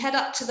 we head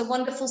up to the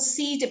wonderful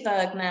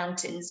Cederberg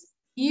Mountains.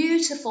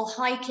 Beautiful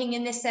hiking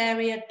in this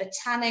area,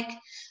 botanic.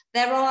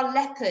 There are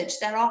leopard,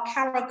 there are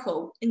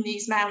caracal in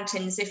these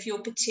mountains if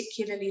you're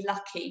particularly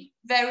lucky.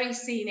 Very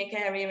scenic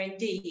area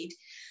indeed.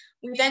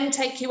 We then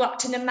take you up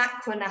to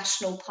Namakwa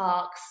National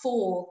Park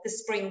for the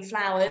spring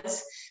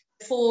flowers,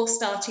 before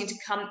starting to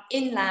come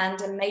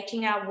inland and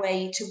making our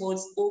way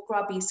towards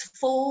Mapungubwe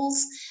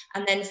Falls,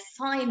 and then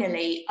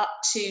finally up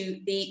to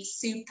the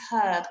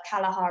superb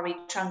Kalahari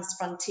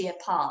Transfrontier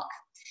Park.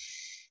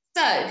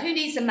 So who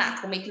needs a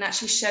map when we can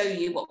actually show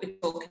you what we're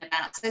talking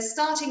about? So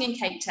starting in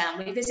Cape Town,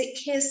 we visit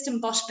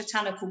Kirstenbosch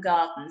Botanical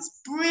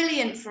Gardens,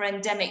 brilliant for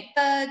endemic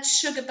birds,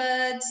 sugar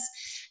birds,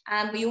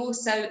 and we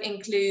also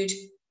include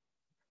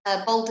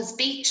Boulders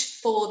Beach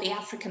for the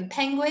African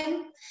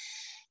penguin.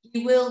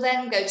 You will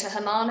then go to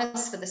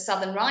Hermanus for the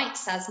southern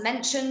rights, as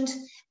mentioned,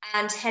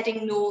 and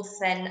heading north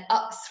then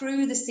up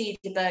through the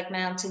Cederberg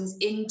Mountains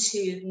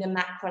into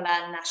Namakwa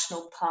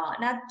National Park.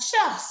 Now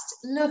just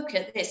look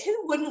at this.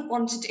 Who wouldn't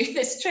want to do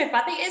this trip?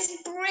 I think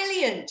it's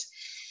brilliant.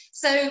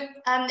 So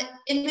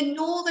in the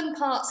northern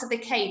parts of the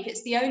Cape,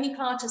 it's the only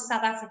part of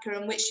South Africa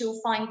in which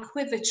you'll find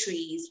quiver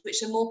trees,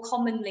 which are more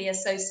commonly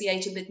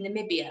associated with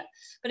Namibia.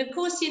 But of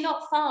course, you're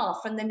not far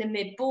from the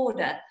Namib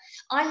border.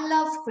 I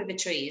love quiver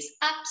trees,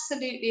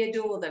 absolutely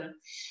adore them.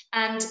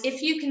 And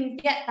if you can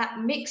get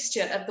that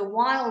mixture of the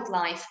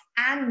wildlife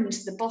and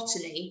the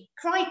botany,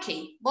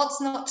 crikey,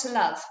 what's not to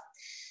love?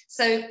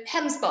 So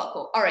Hemsbok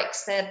or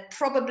oryx, they're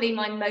probably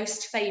my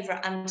most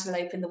favourite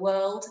antelope in the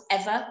world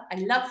ever. I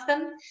love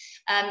them.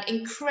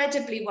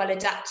 Incredibly well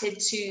adapted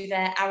to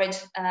their arid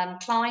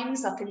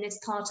climes up in this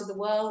part of the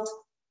world.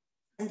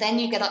 And then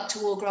you get up to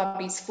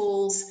Mapungubwe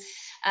Falls.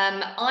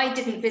 I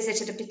didn't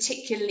visit at a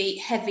particularly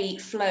heavy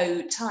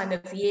flow time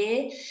of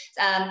year,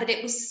 but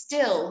it was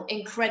still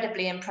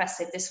incredibly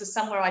impressive. This was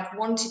somewhere I'd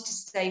wanted to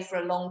stay for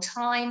a long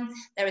time.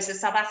 There is a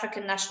South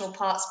African National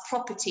Parks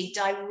property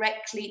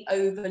directly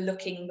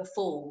overlooking the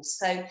falls,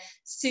 so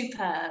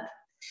superb.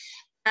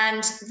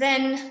 And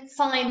then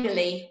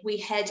finally, we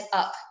head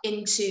up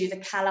into the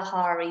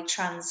Kalahari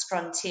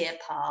Transfrontier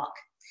Park.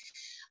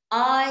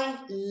 I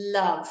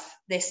love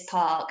this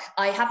park.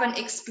 I haven't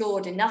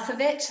explored enough of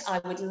it. I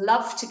would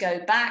love to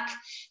go back.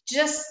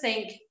 Just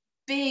think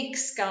big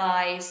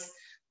skies,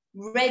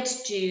 red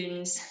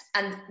dunes,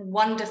 and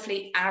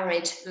wonderfully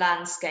arid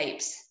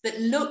landscapes that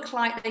look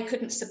like they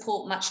couldn't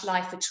support much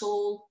life at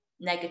all.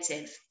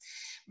 Negative.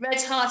 Red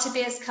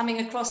hartebeest coming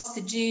across the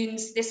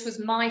dunes. This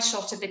was my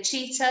shot of a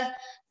cheetah.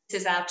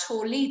 This is our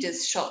tour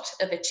leader's shot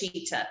of a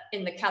cheetah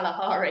in the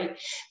Kalahari.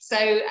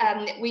 So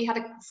we had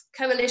a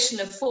coalition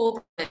of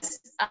 4 birds,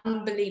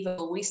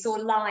 unbelievable. We saw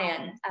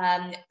lion.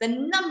 The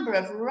number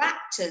of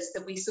raptors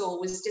that we saw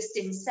was just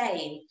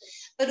insane.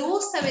 But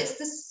also it's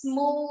the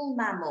small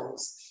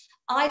mammals.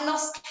 I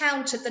lost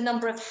count of the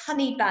number of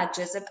honey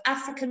badgers, of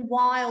African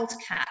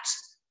wildcat.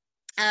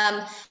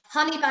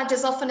 Honey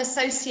badgers often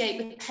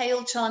associate with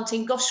pale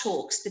chanting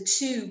goshawks. The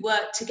two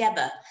work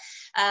together.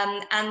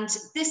 And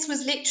this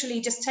was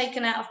literally just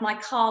taken out of my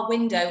car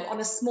window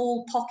on a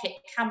small pocket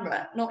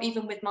camera, not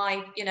even with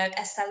my,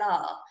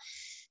 SLR.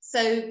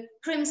 So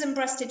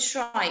crimson-breasted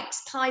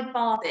shrikes, pied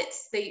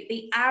barbets,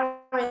 the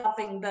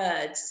arid-loving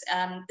birds,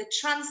 the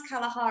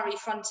Trans-Kalahari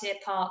Frontier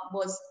Park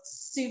was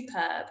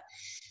superb.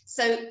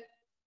 So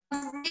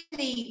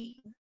really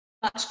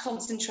much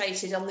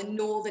concentrated on the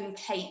Northern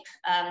Cape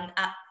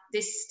at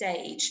this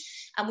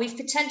stage, and we've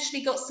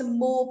potentially got some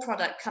more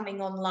product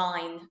coming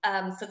online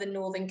for the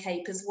Northern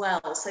Cape as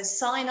well. So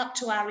sign up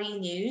to our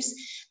e-news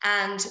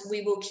and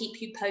we will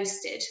keep you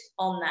posted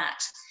on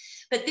that.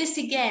 But this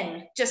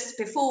again, just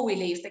before we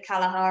leave the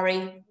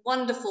Kalahari,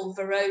 wonderful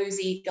Verreaux's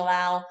eagle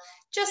owl,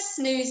 just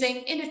snoozing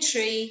in a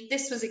tree.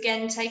 This was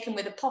again taken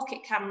with a pocket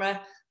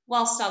camera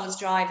whilst I was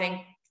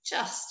driving.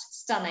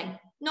 Just stunning.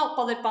 Not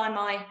bothered by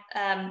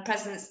my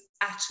presence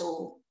at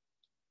all.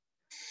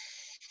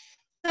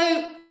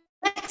 So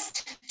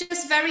next,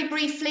 just very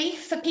briefly,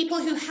 for people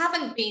who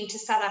haven't been to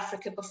South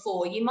Africa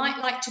before, you might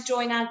like to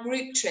join our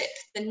group trip,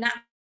 the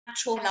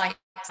Natural Light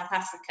South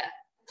Africa.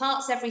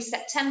 Parts every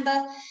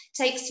September,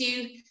 takes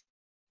you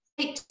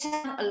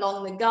Town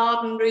along the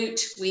garden route.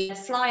 We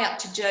fly up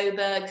to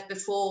Joburg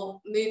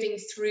before moving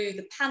through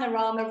the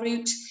panorama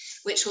route,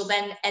 which will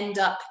then end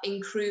up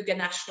in Kruger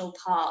National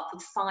Park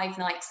with 5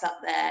 nights up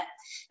there.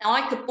 Now,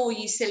 I could bore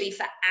you silly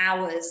for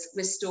hours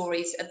with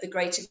stories of the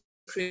greater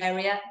Kruger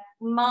area.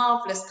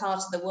 Marvellous part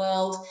of the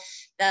world.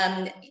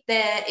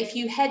 If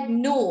you head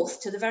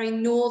north to the very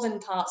northern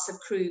parts of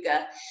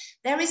Kruger,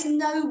 there is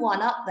no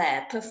one up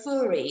there,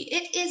 Pafuri.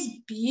 It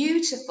is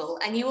beautiful,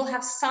 and you will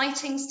have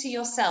sightings to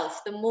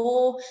yourself. The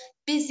more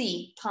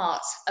busy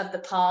parts of the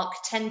park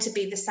tend to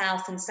be the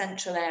south and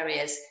central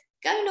areas.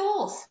 Go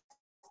north,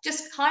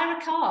 just hire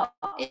a car.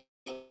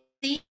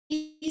 It's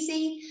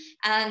easy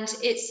and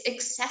it's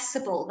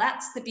accessible.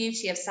 That's the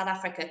beauty of South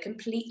Africa,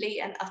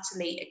 completely and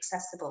utterly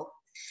accessible.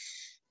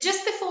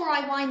 Just before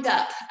I wind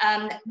up,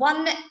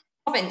 one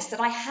province that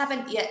I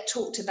haven't yet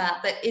talked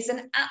about that is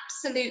an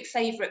absolute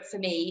favourite for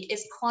me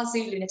is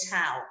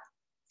KwaZulu-Natal.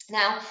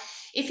 Now,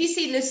 if you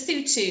see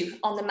Lesotho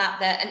on the map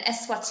there and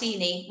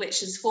Eswatini,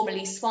 which is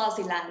formerly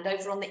Swaziland,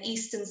 over on the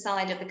eastern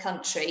side of the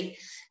country,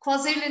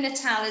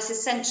 KwaZulu-Natal is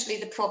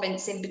essentially the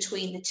province in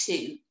between the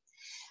two.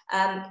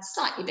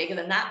 Slightly bigger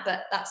than that,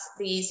 but that's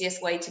the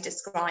easiest way to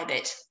describe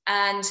it.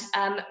 And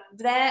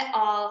there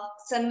are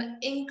some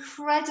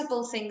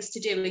incredible things to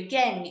do.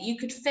 Again, you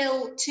could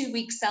fill 2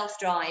 weeks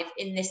self-drive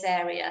in this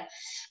area.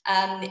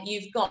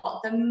 You've got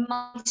the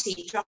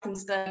mighty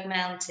Drakensberg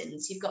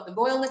Mountains. You've got the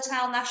Royal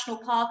Natal National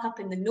Park up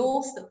in the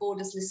north that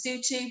borders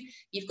Lesotho.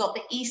 You've got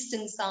the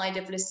eastern side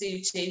of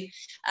Lesotho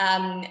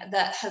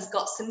that has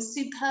got some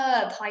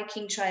superb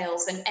hiking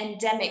trails and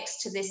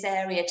endemics to this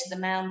area, to the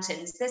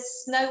mountains. There's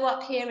snow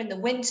up here in the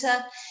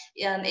winter.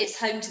 It's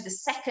home to the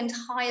 2nd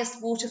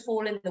highest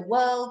waterfall in the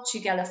world,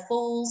 Tugela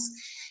Falls.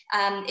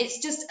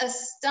 It's just a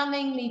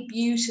stunningly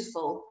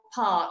beautiful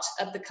part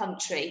of the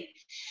country.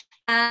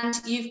 And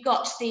you've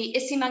got the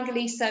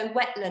Isimangaliso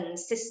wetland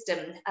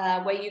system,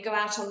 where you go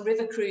out on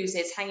river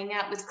cruises, hanging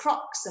out with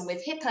crocs and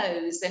with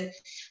hippos and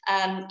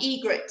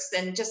egrets,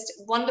 and just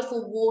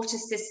wonderful water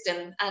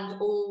system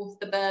and all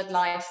the bird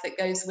life that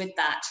goes with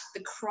that.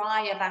 The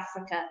cry of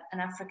Africa, an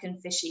African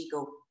fish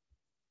eagle.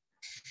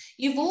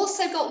 You've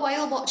also got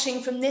whale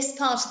watching from this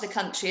part of the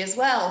country as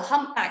well,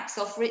 humpbacks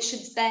off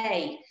Richards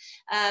Bay.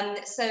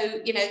 So,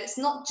 you know, it's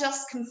not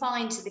just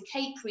confined to the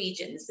Cape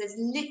regions. There's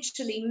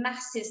literally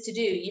masses to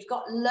do. You've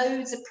got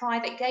loads of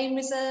private game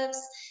reserves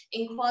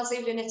in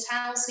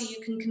KwaZulu-Natal, so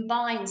you can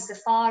combine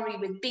safari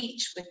with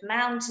beach, with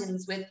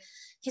mountains, with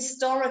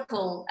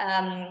historical,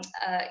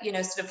 you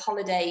know, sort of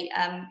holiday.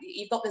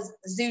 You've got the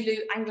Zulu,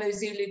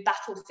 Anglo-Zulu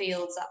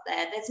battlefields up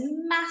there. There's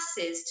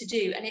masses to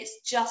do, and it's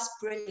just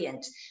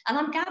brilliant. And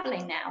I'm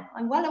gabbling now.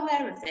 I'm well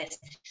aware of this.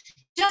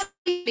 Just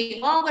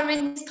while we're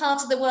in this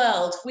part of the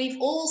world, we've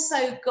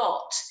also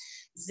got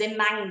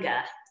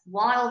Zimanga,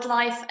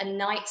 wildlife and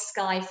night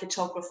sky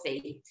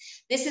photography.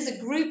 This is a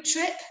group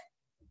trip.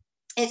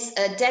 It's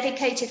a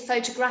dedicated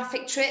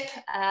photographic trip,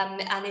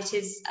 and it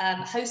is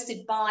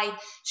hosted by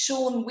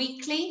Sean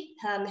Weekly,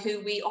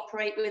 who we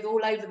operate with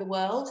all over the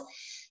world.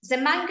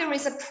 Zimanga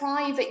is a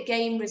private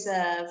game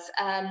reserve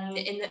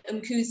in the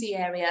Umkuzi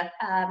area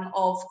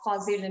of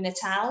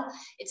KwaZulu-Natal.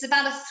 It's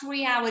about a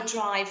 3-hour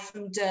drive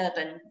from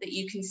Durban that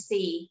you can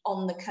see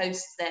on the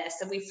coast there.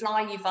 So we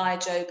fly you via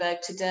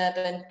Joburg to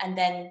Durban and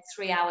then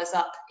 3 hours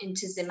up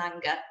into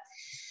Zimanga.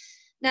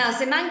 Now,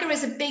 Zimanga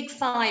is a Big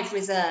 5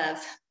 reserve,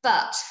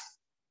 but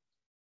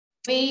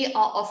we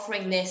are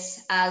offering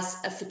this as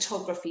a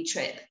photography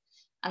trip,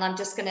 and I'm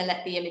just going to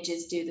let the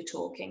images do the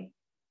talking.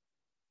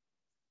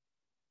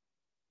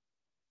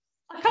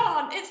 I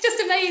can't, it's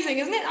just amazing,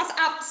 isn't it? That's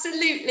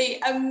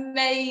absolutely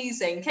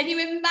amazing. Can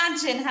you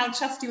imagine how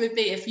chuffed you would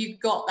be if you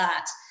got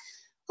that?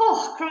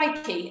 Oh,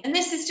 crikey. And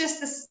this is just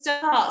the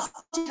start.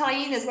 Spotted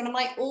hyena is one of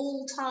my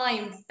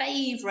all-time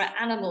favourite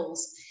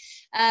animals.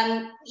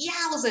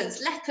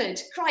 Yowzers, leopard,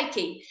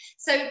 crikey.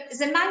 So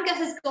Zimanga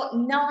has got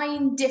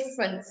 9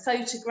 different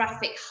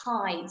photographic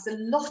hides. A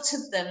lot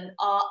of them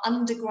are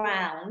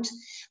underground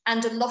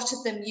and a lot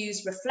of them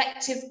use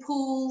reflective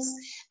pools.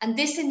 And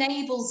this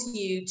enables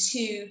you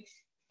to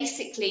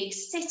basically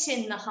sit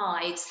in the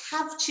hides,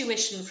 have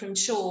tuition from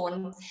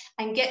Sean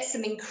and get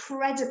some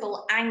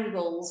incredible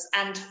angles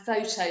and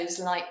photos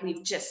like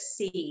we've just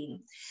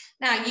seen.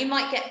 Now, you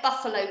might get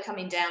buffalo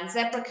coming down,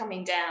 zebra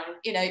coming down,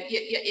 you know,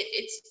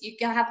 you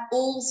can have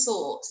all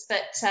sorts,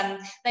 but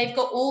they've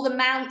got all the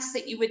mounts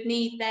that you would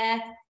need there.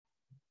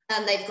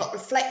 And they've got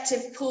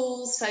reflective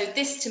pools. So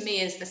this to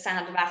me is the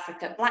sound of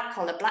Africa. Black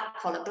collar, black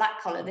collar,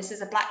 black collar. This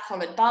is a black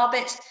collared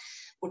barbet,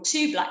 or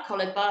 2 black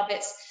collared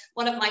barbets.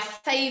 One of my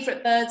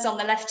favorite birds on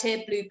the left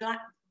here, blue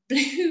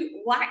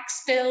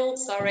waxbill.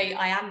 Sorry,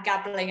 I am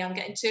gabbling, I'm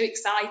getting too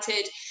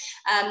excited.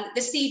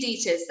 The seed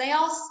eaters, they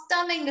are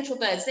stunning little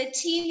birds. They're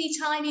teeny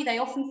tiny. They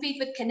often feed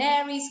with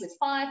canaries, with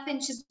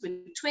firefinches, with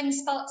twin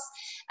spots.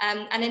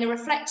 And in a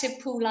reflective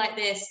pool like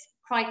this,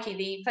 crikey,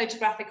 the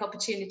photographic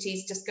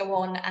opportunities just go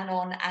on and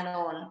on and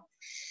on.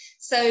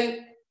 So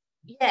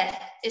Yeah,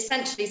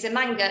 essentially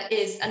Zamanga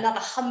is another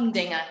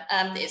humdinger.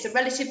 It's a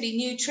relatively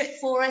new trip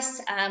for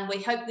us, and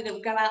we hope that it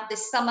will go out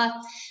this summer.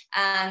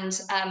 And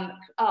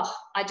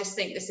I just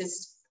think this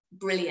is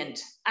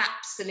brilliant,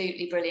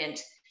 absolutely brilliant.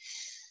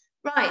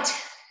 Right,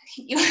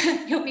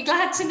 you'll be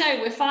glad to know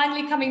we're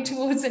finally coming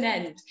towards an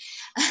end.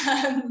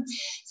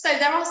 So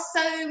there are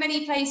so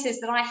many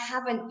places that I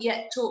haven't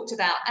yet talked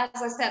about. As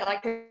I said, I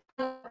could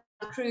go to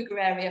the Kruger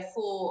area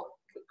for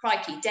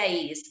crikey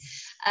days.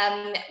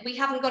 We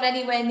haven't got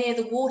anywhere near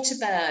the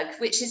Waterberg,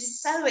 which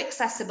is so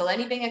accessible,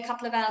 only being a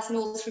couple of hours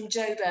north from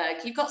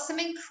Joburg. You've got some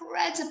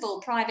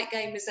incredible private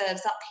game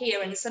reserves up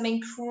here and some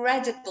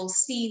incredible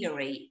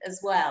scenery as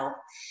well.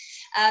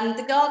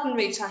 The garden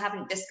route I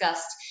haven't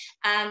discussed,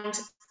 and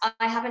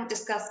I haven't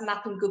discussed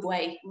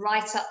Mapungubwe,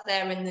 right up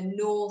there in the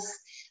north.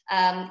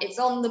 It's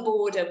on the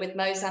border with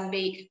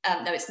Mozambique.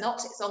 No, it's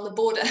not. It's on the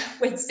border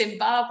with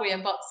Zimbabwe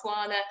and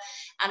Botswana.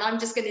 And I'm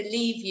just going to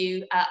leave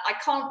you. I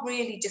can't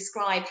really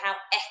describe how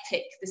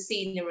epic the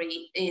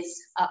scenery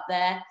is up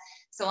there.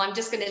 So I'm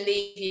just going to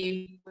leave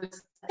you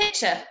with a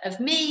picture of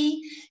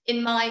me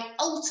in my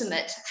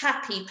ultimate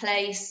happy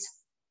place.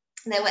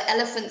 There were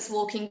elephants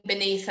walking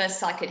beneath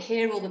us. I could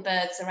hear all the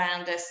birds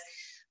around us.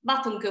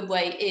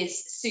 Mapungubwe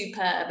is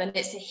superb and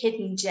it's a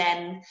hidden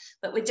gem,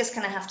 but we're just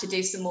going to have to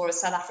do some more of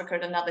South Africa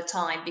at another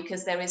time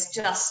because there is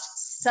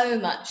just so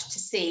much to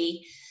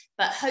see.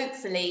 But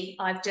hopefully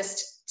I've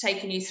just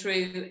taken you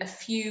through a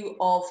few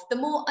of the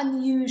more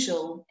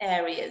unusual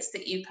areas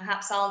that you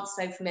perhaps aren't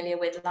so familiar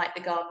with, like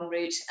the garden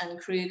route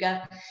and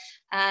Kruger.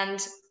 And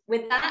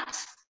with that,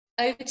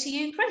 over to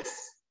you,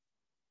 Chris.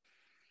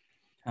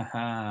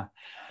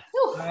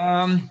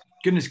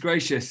 Goodness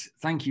gracious,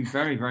 thank you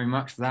very, very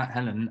much for that,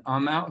 Helen.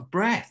 I'm out of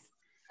breath.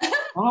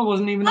 I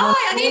wasn't even. I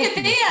need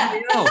a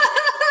beer.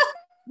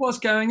 What's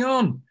going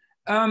on?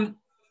 One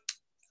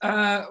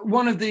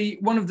of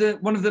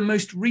the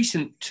most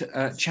recent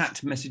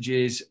chat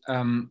messages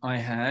I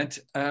had,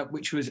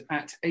 which was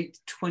at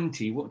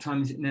 8:20. What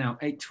time is it now?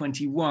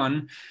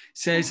 8:21.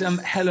 Says,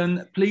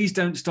 Helen, please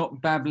don't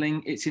stop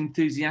babbling. It's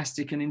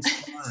enthusiastic and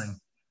inspiring.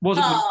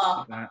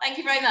 Thank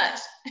you very much.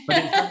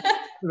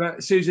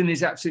 But Susan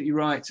is absolutely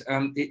right.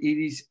 It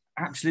is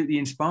absolutely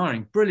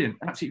inspiring. Brilliant.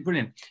 Absolutely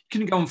brilliant.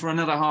 Couldn't go on for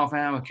another half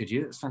hour, could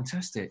you? That's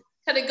fantastic.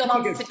 Could have gone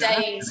on for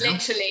days,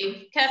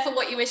 literally. Careful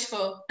what you wish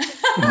for.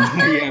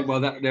 Yeah,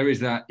 well, there is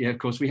that. Yeah, of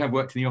course. We have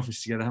worked in the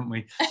office together, haven't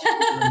we?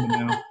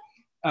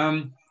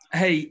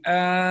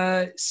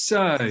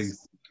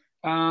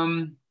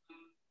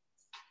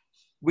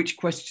 Which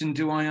question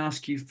do I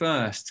ask you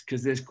first?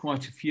 Because there's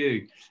quite a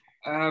few.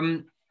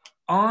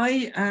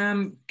 I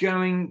am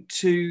going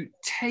to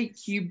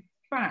take you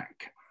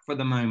back for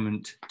the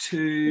moment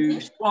to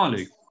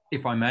Swalu,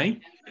 if I may.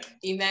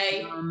 You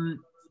may.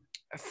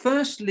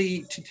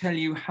 Firstly, to tell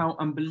you how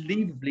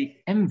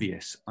unbelievably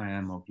envious I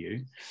am of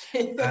you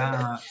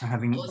for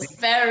having. I was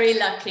very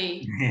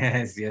lucky.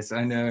 Yes,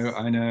 I know.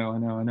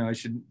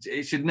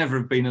 It should never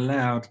have been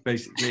allowed,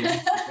 basically.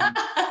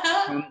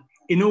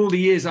 In all the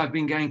years I've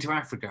been going to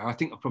Africa, I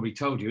think I've probably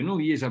told you, in all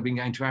the years I've been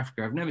going to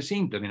Africa, I've never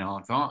seen blooming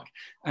aardvark.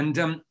 And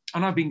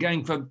I've been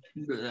going for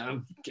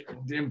an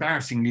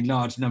embarrassingly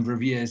large number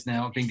of years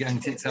now. I've been going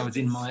since I was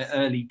in my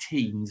early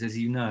teens, as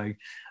you know, and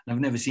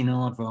I've never seen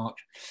aardvark.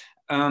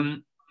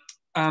 And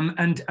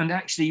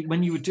actually,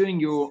 when you were doing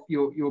your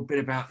bit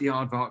about the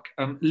aardvark,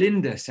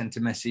 Linda sent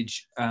a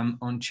message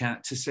on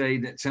chat to say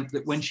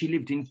that when she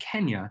lived in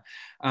Kenya,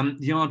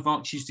 the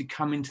aardvarks used to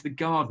come into the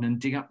garden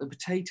and dig up the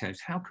potatoes.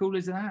 How cool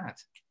is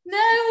that? No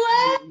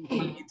way!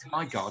 Coming into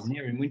my garden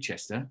here in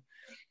Winchester.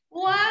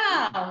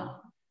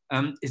 Wow!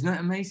 Isn't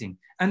that amazing?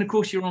 And of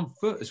course, you're on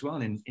foot as well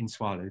in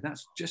Swalu.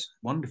 That's just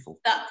wonderful.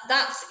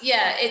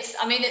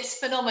 It's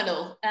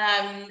phenomenal.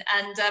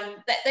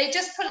 They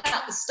just pull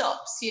out the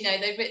stops. You know,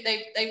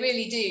 they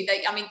really do.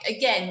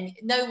 Again,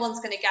 no one's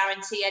going to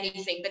guarantee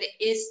anything, but it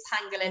is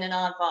pangolin and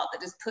aardvark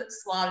that has put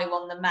Swalu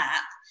on the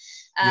map.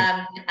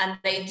 And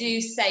they do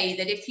say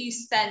that if you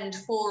spend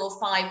 4 or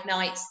 5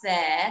 nights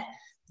there,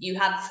 you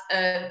have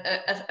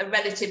a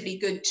relatively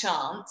good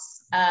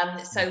chance.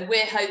 So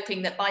we're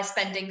hoping that by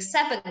spending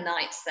 7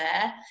 nights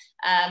there,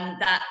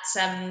 that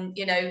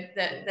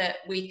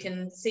we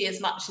can see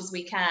as much as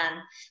we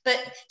can.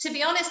 But to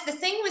be honest, the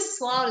thing with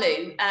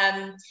Swalu,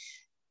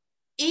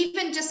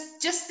 even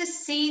just the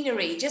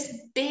scenery, just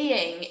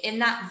being in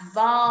that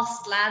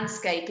vast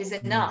landscape is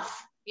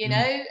enough. You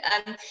know,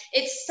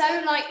 it's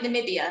so like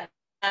Namibia.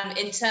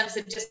 In terms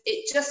of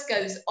it just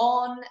goes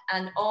on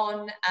and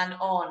on and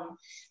on.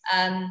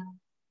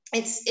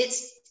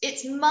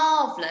 It's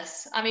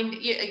marvelous. I mean,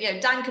 you know,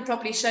 Dan could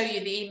probably show you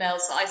the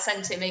emails that I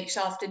sent him each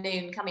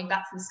afternoon coming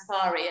back from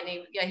safari, and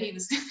he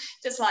was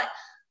just like,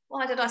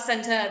 why did I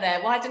send her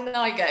there? Why didn't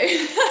I go?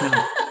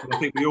 I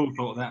think we all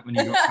thought that when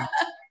you got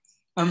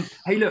back.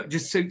 Hey, look,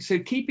 just so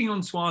keeping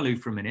on Swalu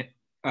for a minute,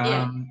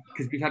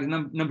 because we've had a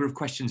number of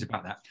questions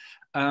about that.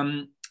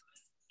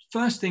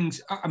 First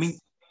things, I mean,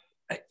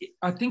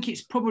 I think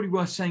it's probably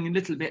worth saying a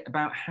little bit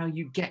about how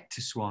you get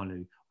to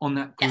Swalu. on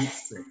that group?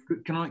 Yes.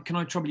 Can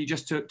I trouble you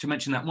just to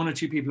mention that? One or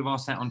two people have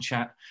asked that on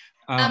chat.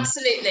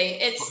 Absolutely,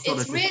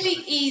 it's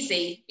really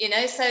easy, you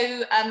know.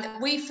 So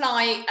we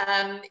fly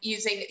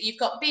using, you've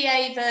got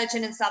BA,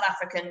 Virgin and South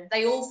African.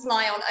 They all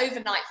fly on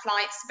overnight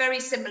flights,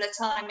 very similar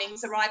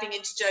timings, arriving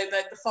into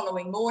Joburg the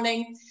following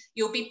morning.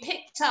 You'll be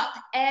picked up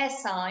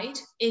airside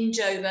in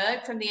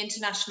Joburg from the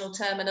international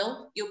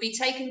terminal. You'll be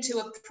taken to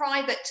a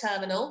private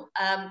terminal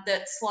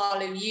that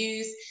Swallow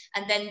use,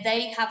 and then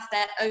they have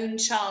their own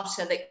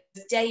charter that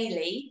goes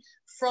daily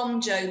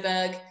from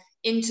Joburg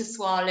into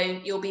Swallow.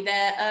 You'll be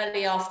there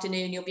early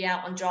afternoon, you'll be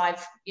out on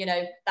drive, you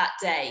know, that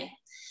day.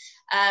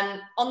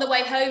 On the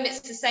way home,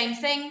 it's the same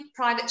thing,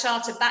 private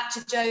charter back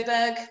to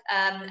Joburg,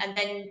 and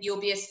then you'll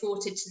be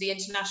escorted to the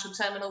international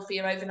terminal for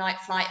your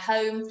overnight flight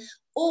home.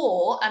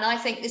 Or, and I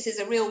think this is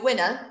a real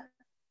winner,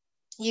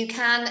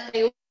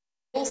 they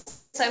also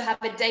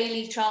have a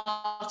daily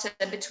charter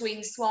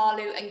between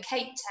Swallow and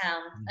Cape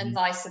Town and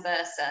vice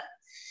versa.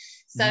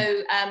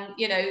 So,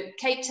 you know,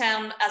 Cape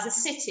Town as a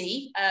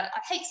city, I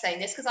hate saying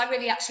this because I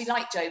really actually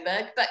like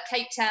Joburg, but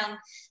Cape Town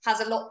has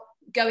a lot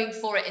going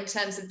for it in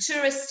terms of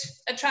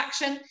tourist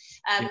attraction.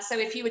 So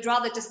if you would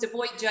rather just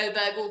avoid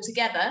Joburg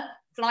altogether,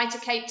 fly to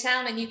Cape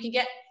Town and you can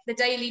get the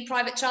daily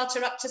private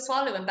charter up to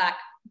Swallow and back.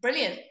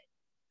 Brilliant.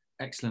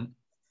 Excellent.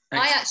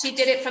 I actually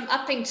did it from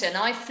Uppington.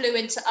 I flew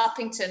into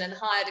Uppington and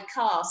hired a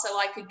car so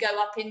I could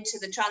go up into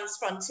the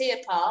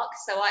Transfrontier Park.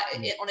 So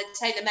on a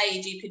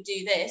tailor-made, you could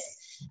do this.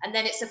 And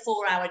then it's a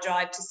 4-hour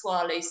drive to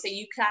Swallow. So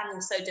you can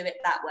also do it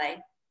that way.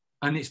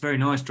 And it's very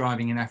nice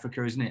driving in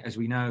Africa, isn't it? As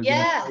we know,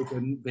 yeah, you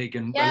know, big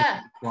and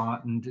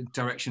quiet, and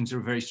directions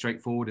are very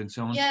straightforward and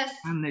so on. Yeah.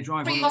 And they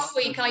drive. Every off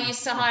week, I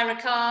used to hire a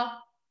car.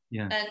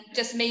 Yeah. And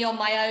just me on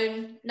my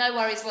own, no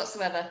worries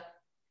whatsoever.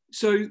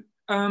 So,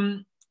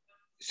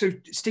 so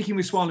sticking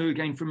with Swallow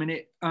again for a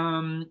minute,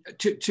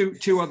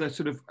 two other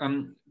sort of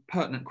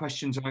pertinent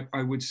questions,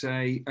 I would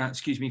say.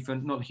 Excuse me for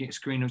not looking at the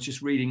screen. I was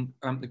just reading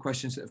the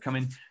questions that have come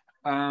in.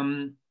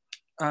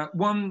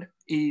 One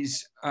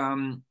is,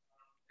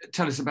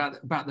 tell us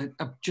about the,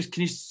 just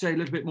can you say a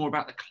little bit more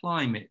about the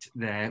climate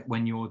there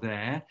when you're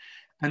there?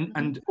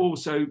 And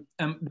also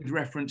with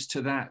reference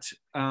to that,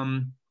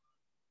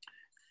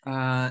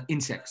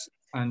 insects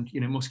and,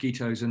 you know,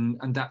 mosquitoes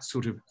and that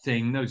sort of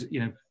thing. Those,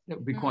 you know, that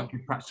would be quite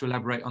good perhaps to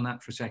elaborate on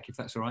that for a sec, if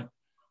that's all right.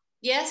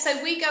 Yeah,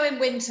 so we go in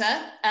winter.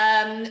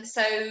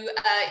 So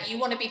you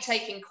want to be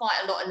taking quite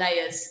a lot of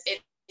layers.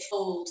 It's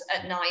cold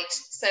at night.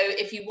 So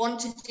if you want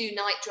to do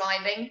night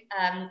driving,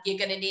 you're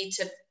going to need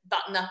to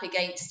button up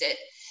against it.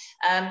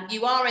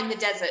 You are in the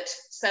desert,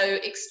 so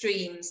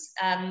extremes.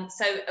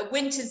 So a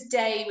winter's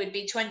day would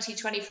be 20,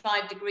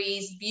 25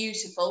 degrees,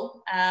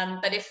 beautiful.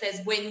 But if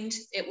there's wind,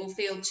 it will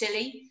feel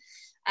chilly.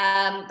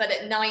 But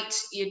at night,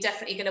 you're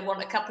definitely going to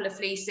want a couple of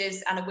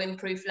fleeces and a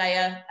windproof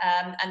layer.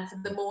 And for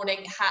the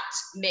morning, hat,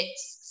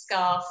 mitts,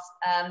 scarf.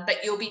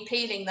 But you'll be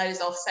peeling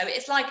those off. So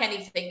it's like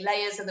anything,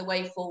 layers are the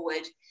way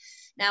forward.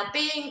 Now,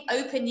 being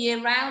open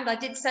year round, I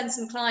did send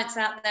some clients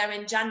out there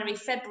in January,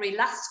 February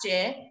last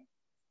year.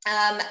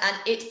 And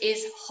it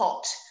is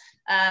hot,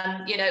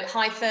 you know,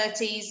 high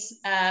 30s.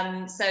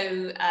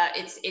 So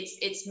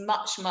it's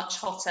much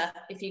hotter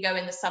if you go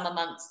in the summer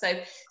months. So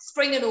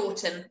spring and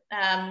autumn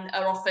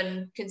are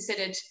often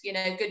considered, you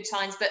know, good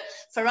times. But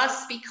for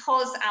us,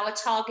 because our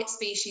target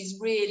species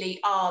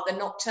really are the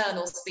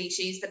nocturnal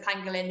species, the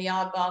pangolin, the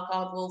aardvark,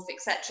 aardwolf,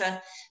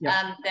 etc.,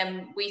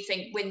 then we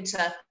think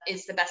winter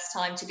is the best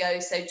time to go.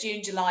 So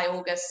June, July,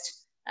 August.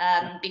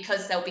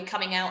 Because they'll be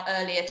coming out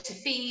earlier to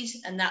feed,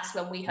 and that's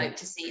when we hope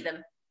to see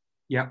them.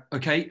 Yeah,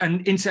 okay.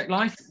 And insect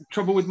life,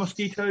 trouble with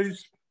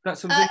mosquitoes, that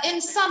sort of thing?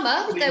 In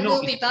summer, there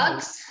will be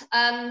bugs.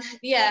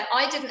 Yeah,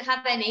 I didn't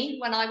have any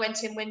when I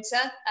went in winter,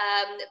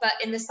 but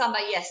in the summer,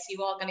 yes,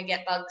 you are going to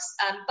get bugs.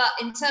 But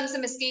in terms of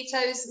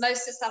mosquitoes,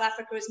 most of South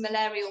Africa is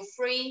malarial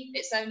free.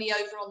 It's only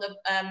over on the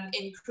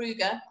in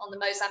Kruger on the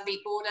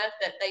Mozambique border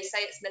that they say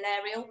it's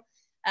malarial.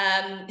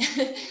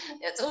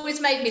 It's always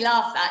made me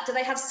laugh. That do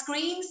they have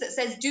screens that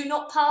says "Do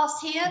not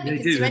pass here"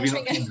 because you're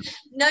entering a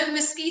no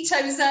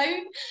mosquito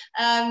zone?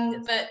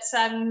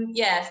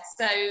 Yeah,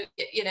 so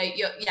you know,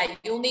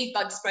 you'll need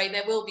bug spray.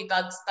 There will be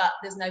bugs, but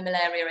there's no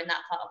malaria in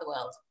that part of the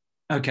world.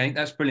 Okay,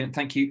 that's brilliant.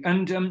 Thank you.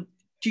 And do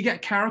you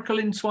get caracal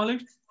in swallow?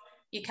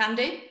 You can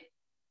do.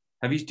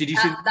 Have you? Did you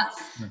see?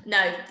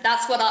 No,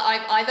 that's what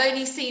I've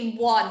only seen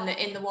one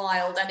in the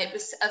wild, and it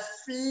was a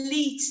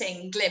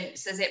fleeting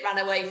glimpse as it ran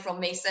away from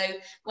me. So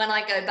when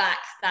I go back,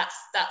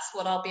 that's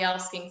what I'll be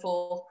asking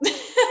for.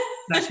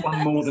 That's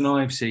one more than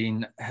I've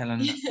seen,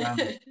 Helen.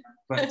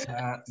 But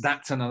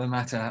that's another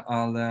matter.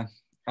 I'll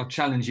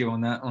challenge you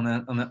on that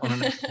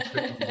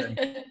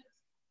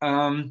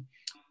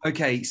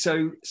okay,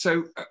 so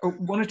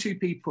one or two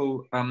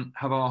people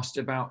have asked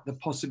about the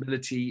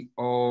possibility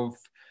of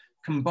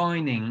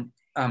combining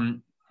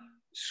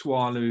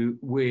swallow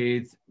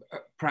with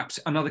perhaps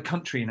another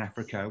country in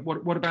Africa.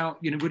 What about,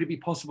 you know, would it be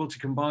possible to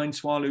combine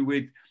swallow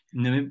with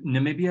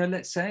Namibia,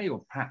 let's say,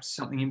 or perhaps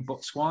something in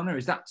Botswana?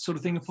 Is that sort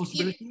of thing a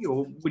possibility,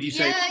 or would you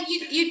say? Yeah,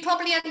 you'd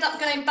probably end up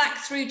going back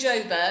through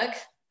Joburg.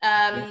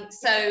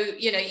 So,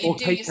 you know, you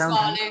do your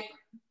swallow.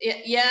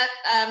 Yeah,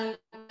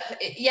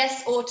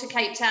 yes, or to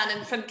Cape Town,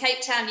 and from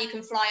Cape Town you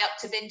can fly up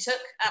to Windhoek,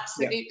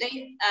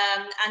 absolutely,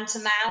 and to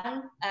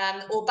Maun,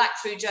 or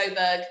back through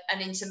Joburg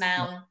and into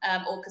Maun,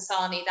 or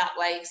Kasane that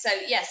way. So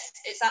yes,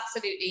 it's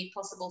absolutely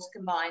possible to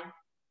combine.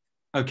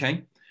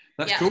 Okay,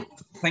 that's cool.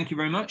 Thank you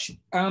very much.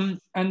 And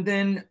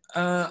then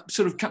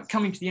sort of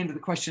coming to the end of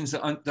the questions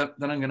that I'm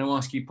going to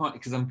ask you, partly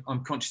because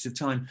I'm conscious of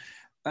time,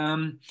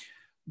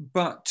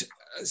 but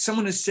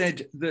someone has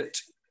said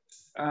that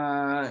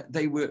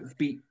they would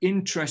be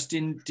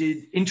interested,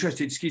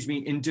 excuse me,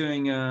 in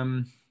doing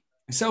a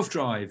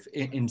self-drive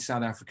in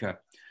South Africa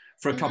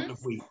for a couple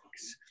of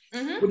weeks.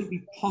 Would it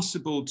be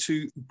possible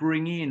to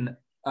bring in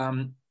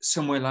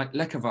somewhere like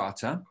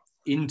Lekkerwater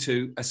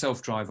into a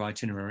self-drive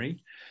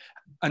itinerary?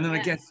 And then I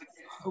guess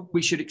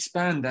we should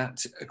expand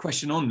that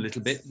question on a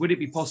little bit. Would it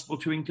be possible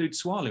to include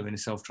Swallow in a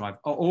self-drive,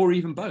 or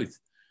even both?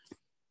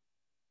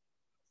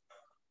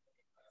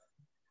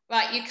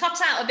 Right, you cut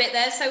out a bit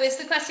there. So is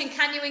the question,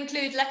 can you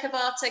include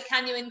Lekkerwater?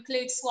 Can you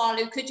include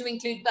Swallow? Could you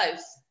include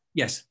both?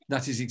 Yes,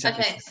 that is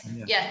exactly.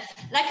 Okay, yeah.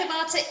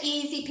 Lekkerwater,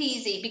 easy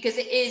peasy, because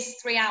it is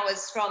 3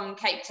 hours from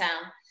Cape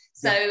Town.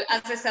 So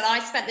as I said, I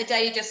spent the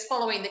day just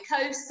following the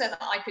coast so that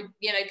I could,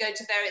 you know, go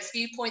to various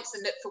viewpoints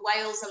and look for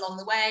whales along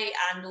the way,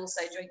 and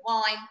also drink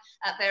wine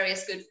at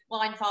various good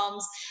wine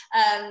farms.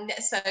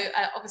 So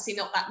obviously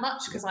not that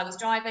much because I was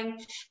driving.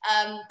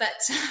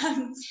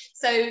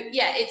 So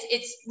yeah,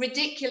 it's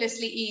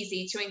ridiculously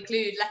easy to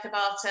include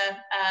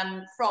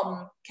Lekkerwater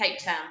from Cape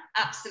Town,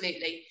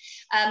 absolutely.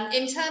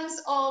 In terms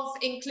of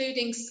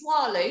including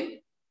Swallow,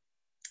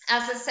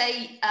 as I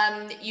say,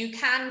 you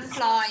can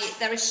fly.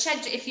 There is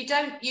schedule if you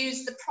don't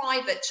use the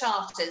private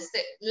charters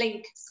that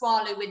link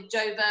Swallow with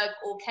Joburg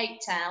or Cape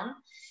Town.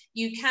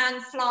 You can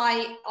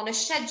fly on a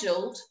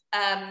scheduled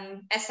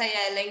SA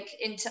Air link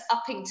into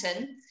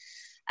Uppington,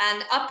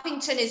 and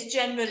Uppington is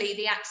generally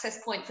the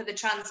access point for the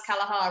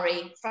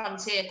Trans-Kalahari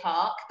Frontier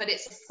Park. But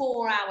it's a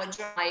 4-hour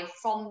drive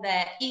from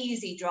there,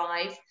 easy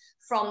drive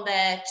from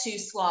there to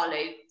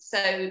Swallow.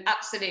 So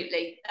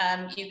absolutely,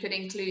 you could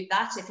include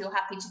that if you're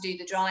happy to do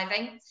the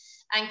driving.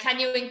 And can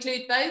you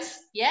include both?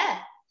 Yeah.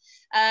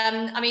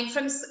 I mean,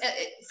 from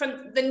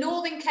the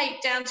Northern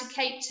Cape down to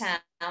Cape Town,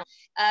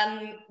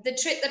 the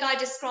trip that I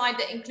described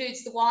that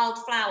includes the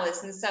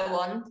wildflowers and so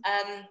on,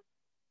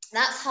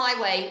 that's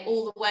highway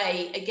all the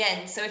way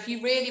again. So if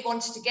you really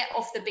wanted to get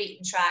off the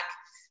beaten track,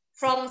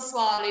 from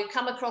Swallow,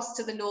 come across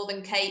to the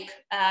Northern Cape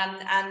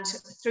and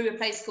through a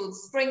place called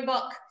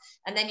Springbok,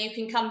 and then you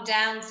can come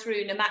down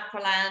through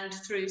Namaqualand,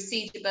 through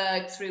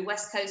Cedarburg, through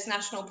West Coast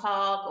National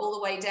Park, all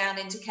the way down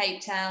into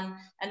Cape Town,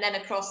 and then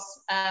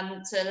across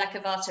to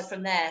Lekkerwater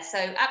from there. So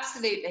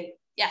absolutely,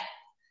 yeah.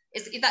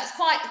 That's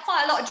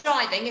quite a lot of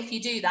driving if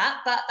you do that,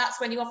 but that's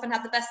when you often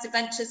have the best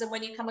adventures and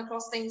when you come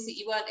across things that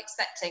you weren't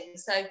expecting.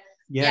 So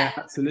yeah.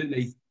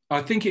 Absolutely.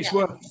 I think it's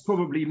worth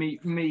probably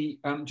me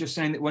just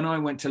saying that when I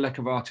went to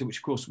Lekkerwater, which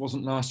of course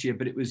wasn't last year,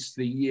 but it was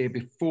the year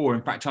before.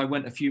 In fact, I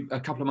went a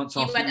couple of months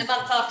after. You went a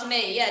month after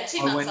me, yeah,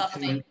 2 months after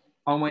me.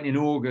 I went in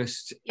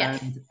August,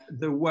 and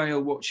the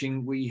whale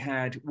watching we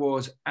had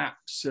was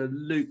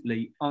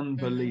absolutely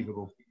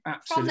unbelievable.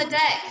 Absolutely.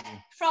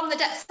 From the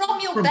deck, from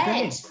your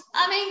bed.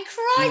 I mean,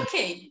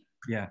 crikey.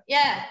 Yeah.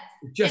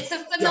 It's a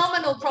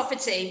phenomenal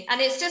property,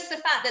 and it's just the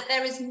fact that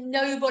there is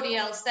nobody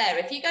else there.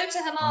 If you go to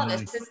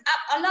Hermanus,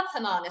 I love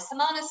Hermanus.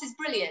 Hermanus is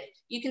brilliant.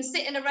 You can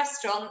sit in a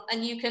restaurant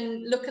and you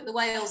can look at the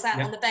whales out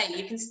on the bay.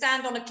 You can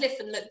stand on a cliff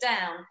and look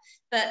down.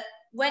 But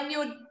when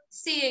you're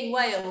seeing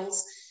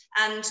whales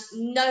and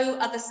no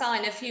other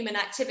sign of human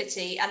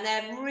activity, and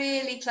they're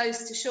really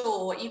close to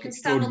shore, you can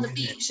stand on the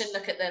beach and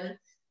look at them.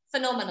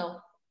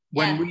 Phenomenal.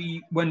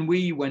 When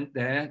we went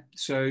there,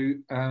 so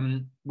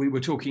we were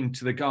talking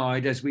to the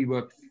guide as we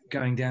were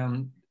going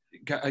down,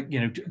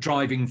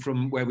 driving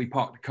from where we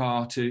parked the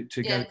car to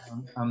go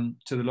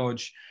to the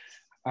lodge.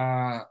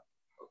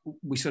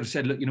 We sort of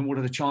said, look, what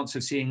are the chances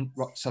of seeing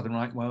southern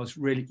right whales?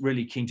 Really,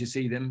 really keen to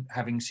see them,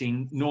 having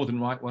seen northern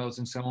right whales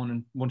and so on,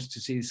 and wanted to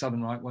see the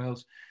southern right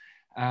whales.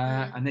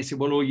 And they said,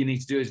 well, all you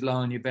need to do is lie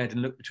on your bed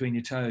and look between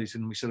your toes.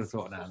 And we sort of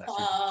thought, no, that's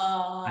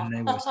and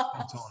they were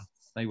spot on.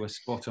 They were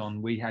spot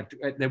on.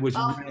 There was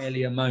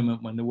rarely a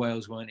moment when the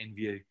whales weren't in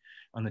view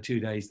on the 2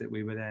 days that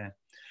we were there.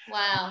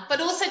 Wow. But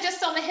also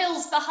just on the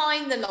hills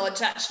behind the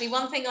lodge, actually,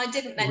 one thing I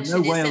didn't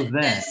mention is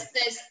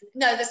that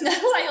there's no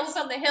whales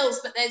on the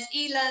hills, but there's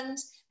eland,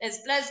 there's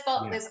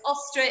blesbok, there's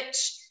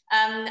ostrich,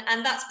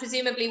 and that's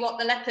presumably what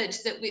the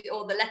leopards that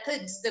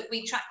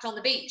we tracked on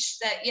the beach,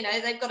 that,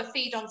 they've got to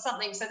feed on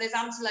something. So there's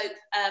antelope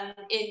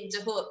in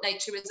De Hoop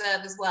Nature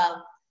Reserve as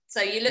well.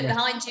 So you look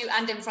behind you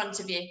and in front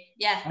of you.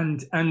 Yeah.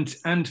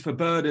 And for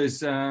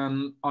birders,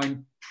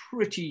 I'm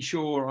pretty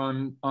sure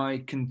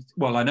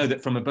I know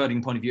that from a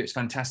birding point of view, it's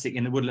fantastic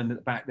in the woodland at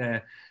the back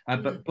there.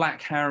 But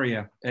black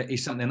harrier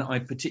is something that I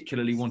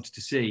particularly wanted to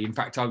see. In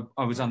fact,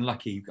 I was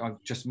unlucky. I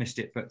just missed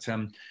it. But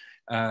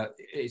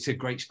it's a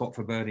great spot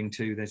for birding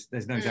too.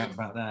 There's no doubt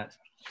about that.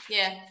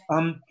 Yeah.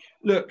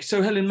 Look,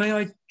 so Helen, may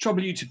I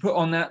trouble you to put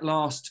on that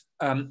last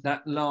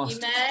that last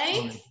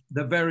slide,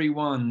 the very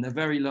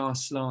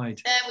last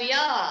slide. There we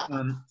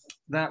are.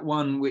 That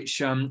one which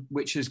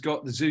has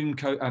got the Zoom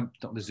code,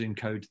 not the Zoom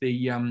code,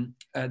 the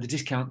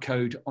discount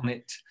code on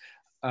it,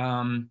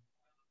 and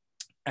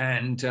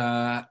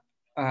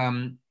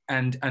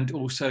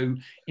also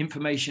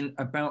information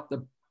about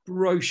the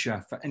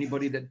brochure for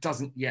anybody that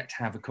doesn't yet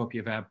have a copy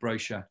of our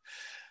brochure.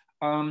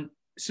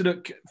 So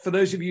look, for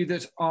those of you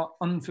that are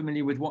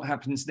unfamiliar with what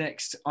happens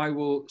next, I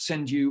will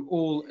send you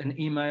all an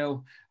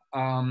email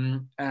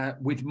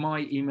with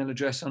my email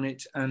address on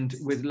it and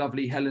with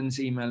lovely Helen's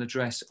email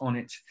address on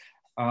it.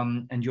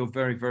 And you're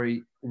very,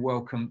 very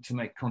welcome to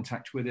make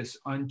contact with us.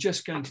 I'm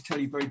just going to tell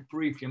you very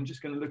briefly, I'm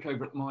just going to look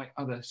over at my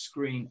other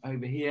screen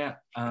over here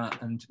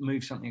and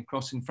move something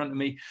across in front of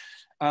me.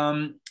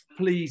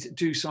 Please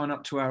do sign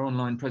up to our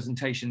online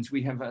presentations.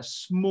 We have a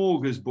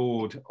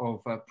smorgasbord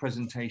of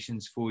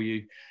presentations for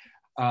you.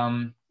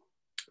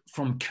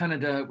 From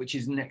Canada, which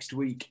is next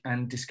week,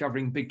 and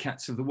Discovering Big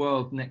Cats of the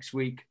World next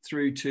week,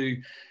 through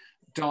to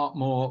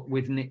Dartmoor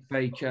with Nick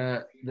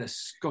Baker, the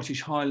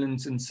Scottish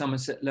Highlands and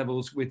Somerset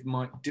levels with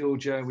Mike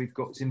Dilger. We've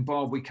got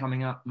Zimbabwe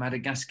coming up,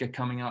 Madagascar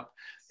coming up,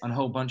 and a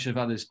whole bunch of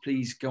others.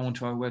 Please go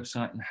onto our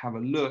website and have a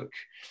look.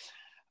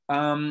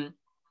 And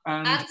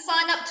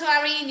sign up to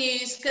our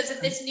e-news because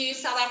of this new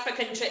South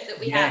African trip that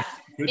we have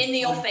in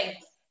the offing.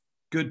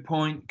 Good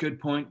point, good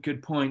point,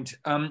 good point.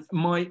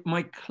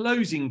 My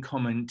closing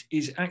comment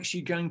is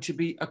actually going to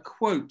be a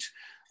quote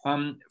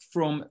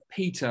from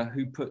Peter,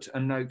 who put a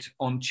note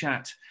on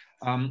chat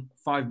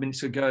 5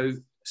 minutes ago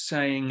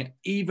saying,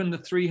 even the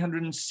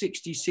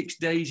 366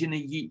 days in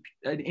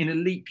a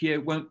leap year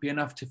won't be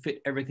enough to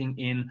fit everything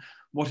in.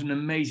 What an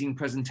amazing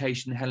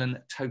presentation,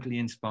 Helen, totally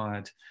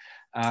inspired.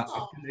 I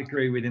couldn't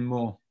agree with him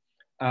more.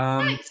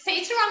 Thanks,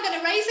 Peter. I'm going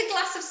to raise a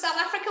glass of South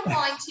African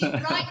wine to you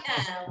right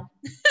now.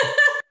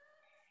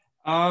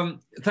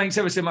 Thanks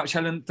ever so much,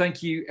 Helen.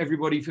 Thank you,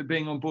 everybody, for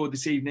being on board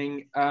this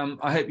evening.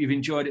 I hope you've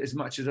enjoyed it as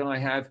much as I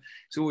have.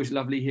 It's always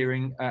lovely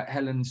hearing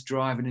Helen's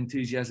drive and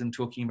enthusiasm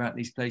talking about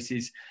these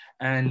places.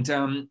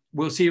 And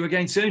we'll see you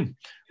again soon.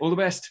 All the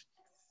best.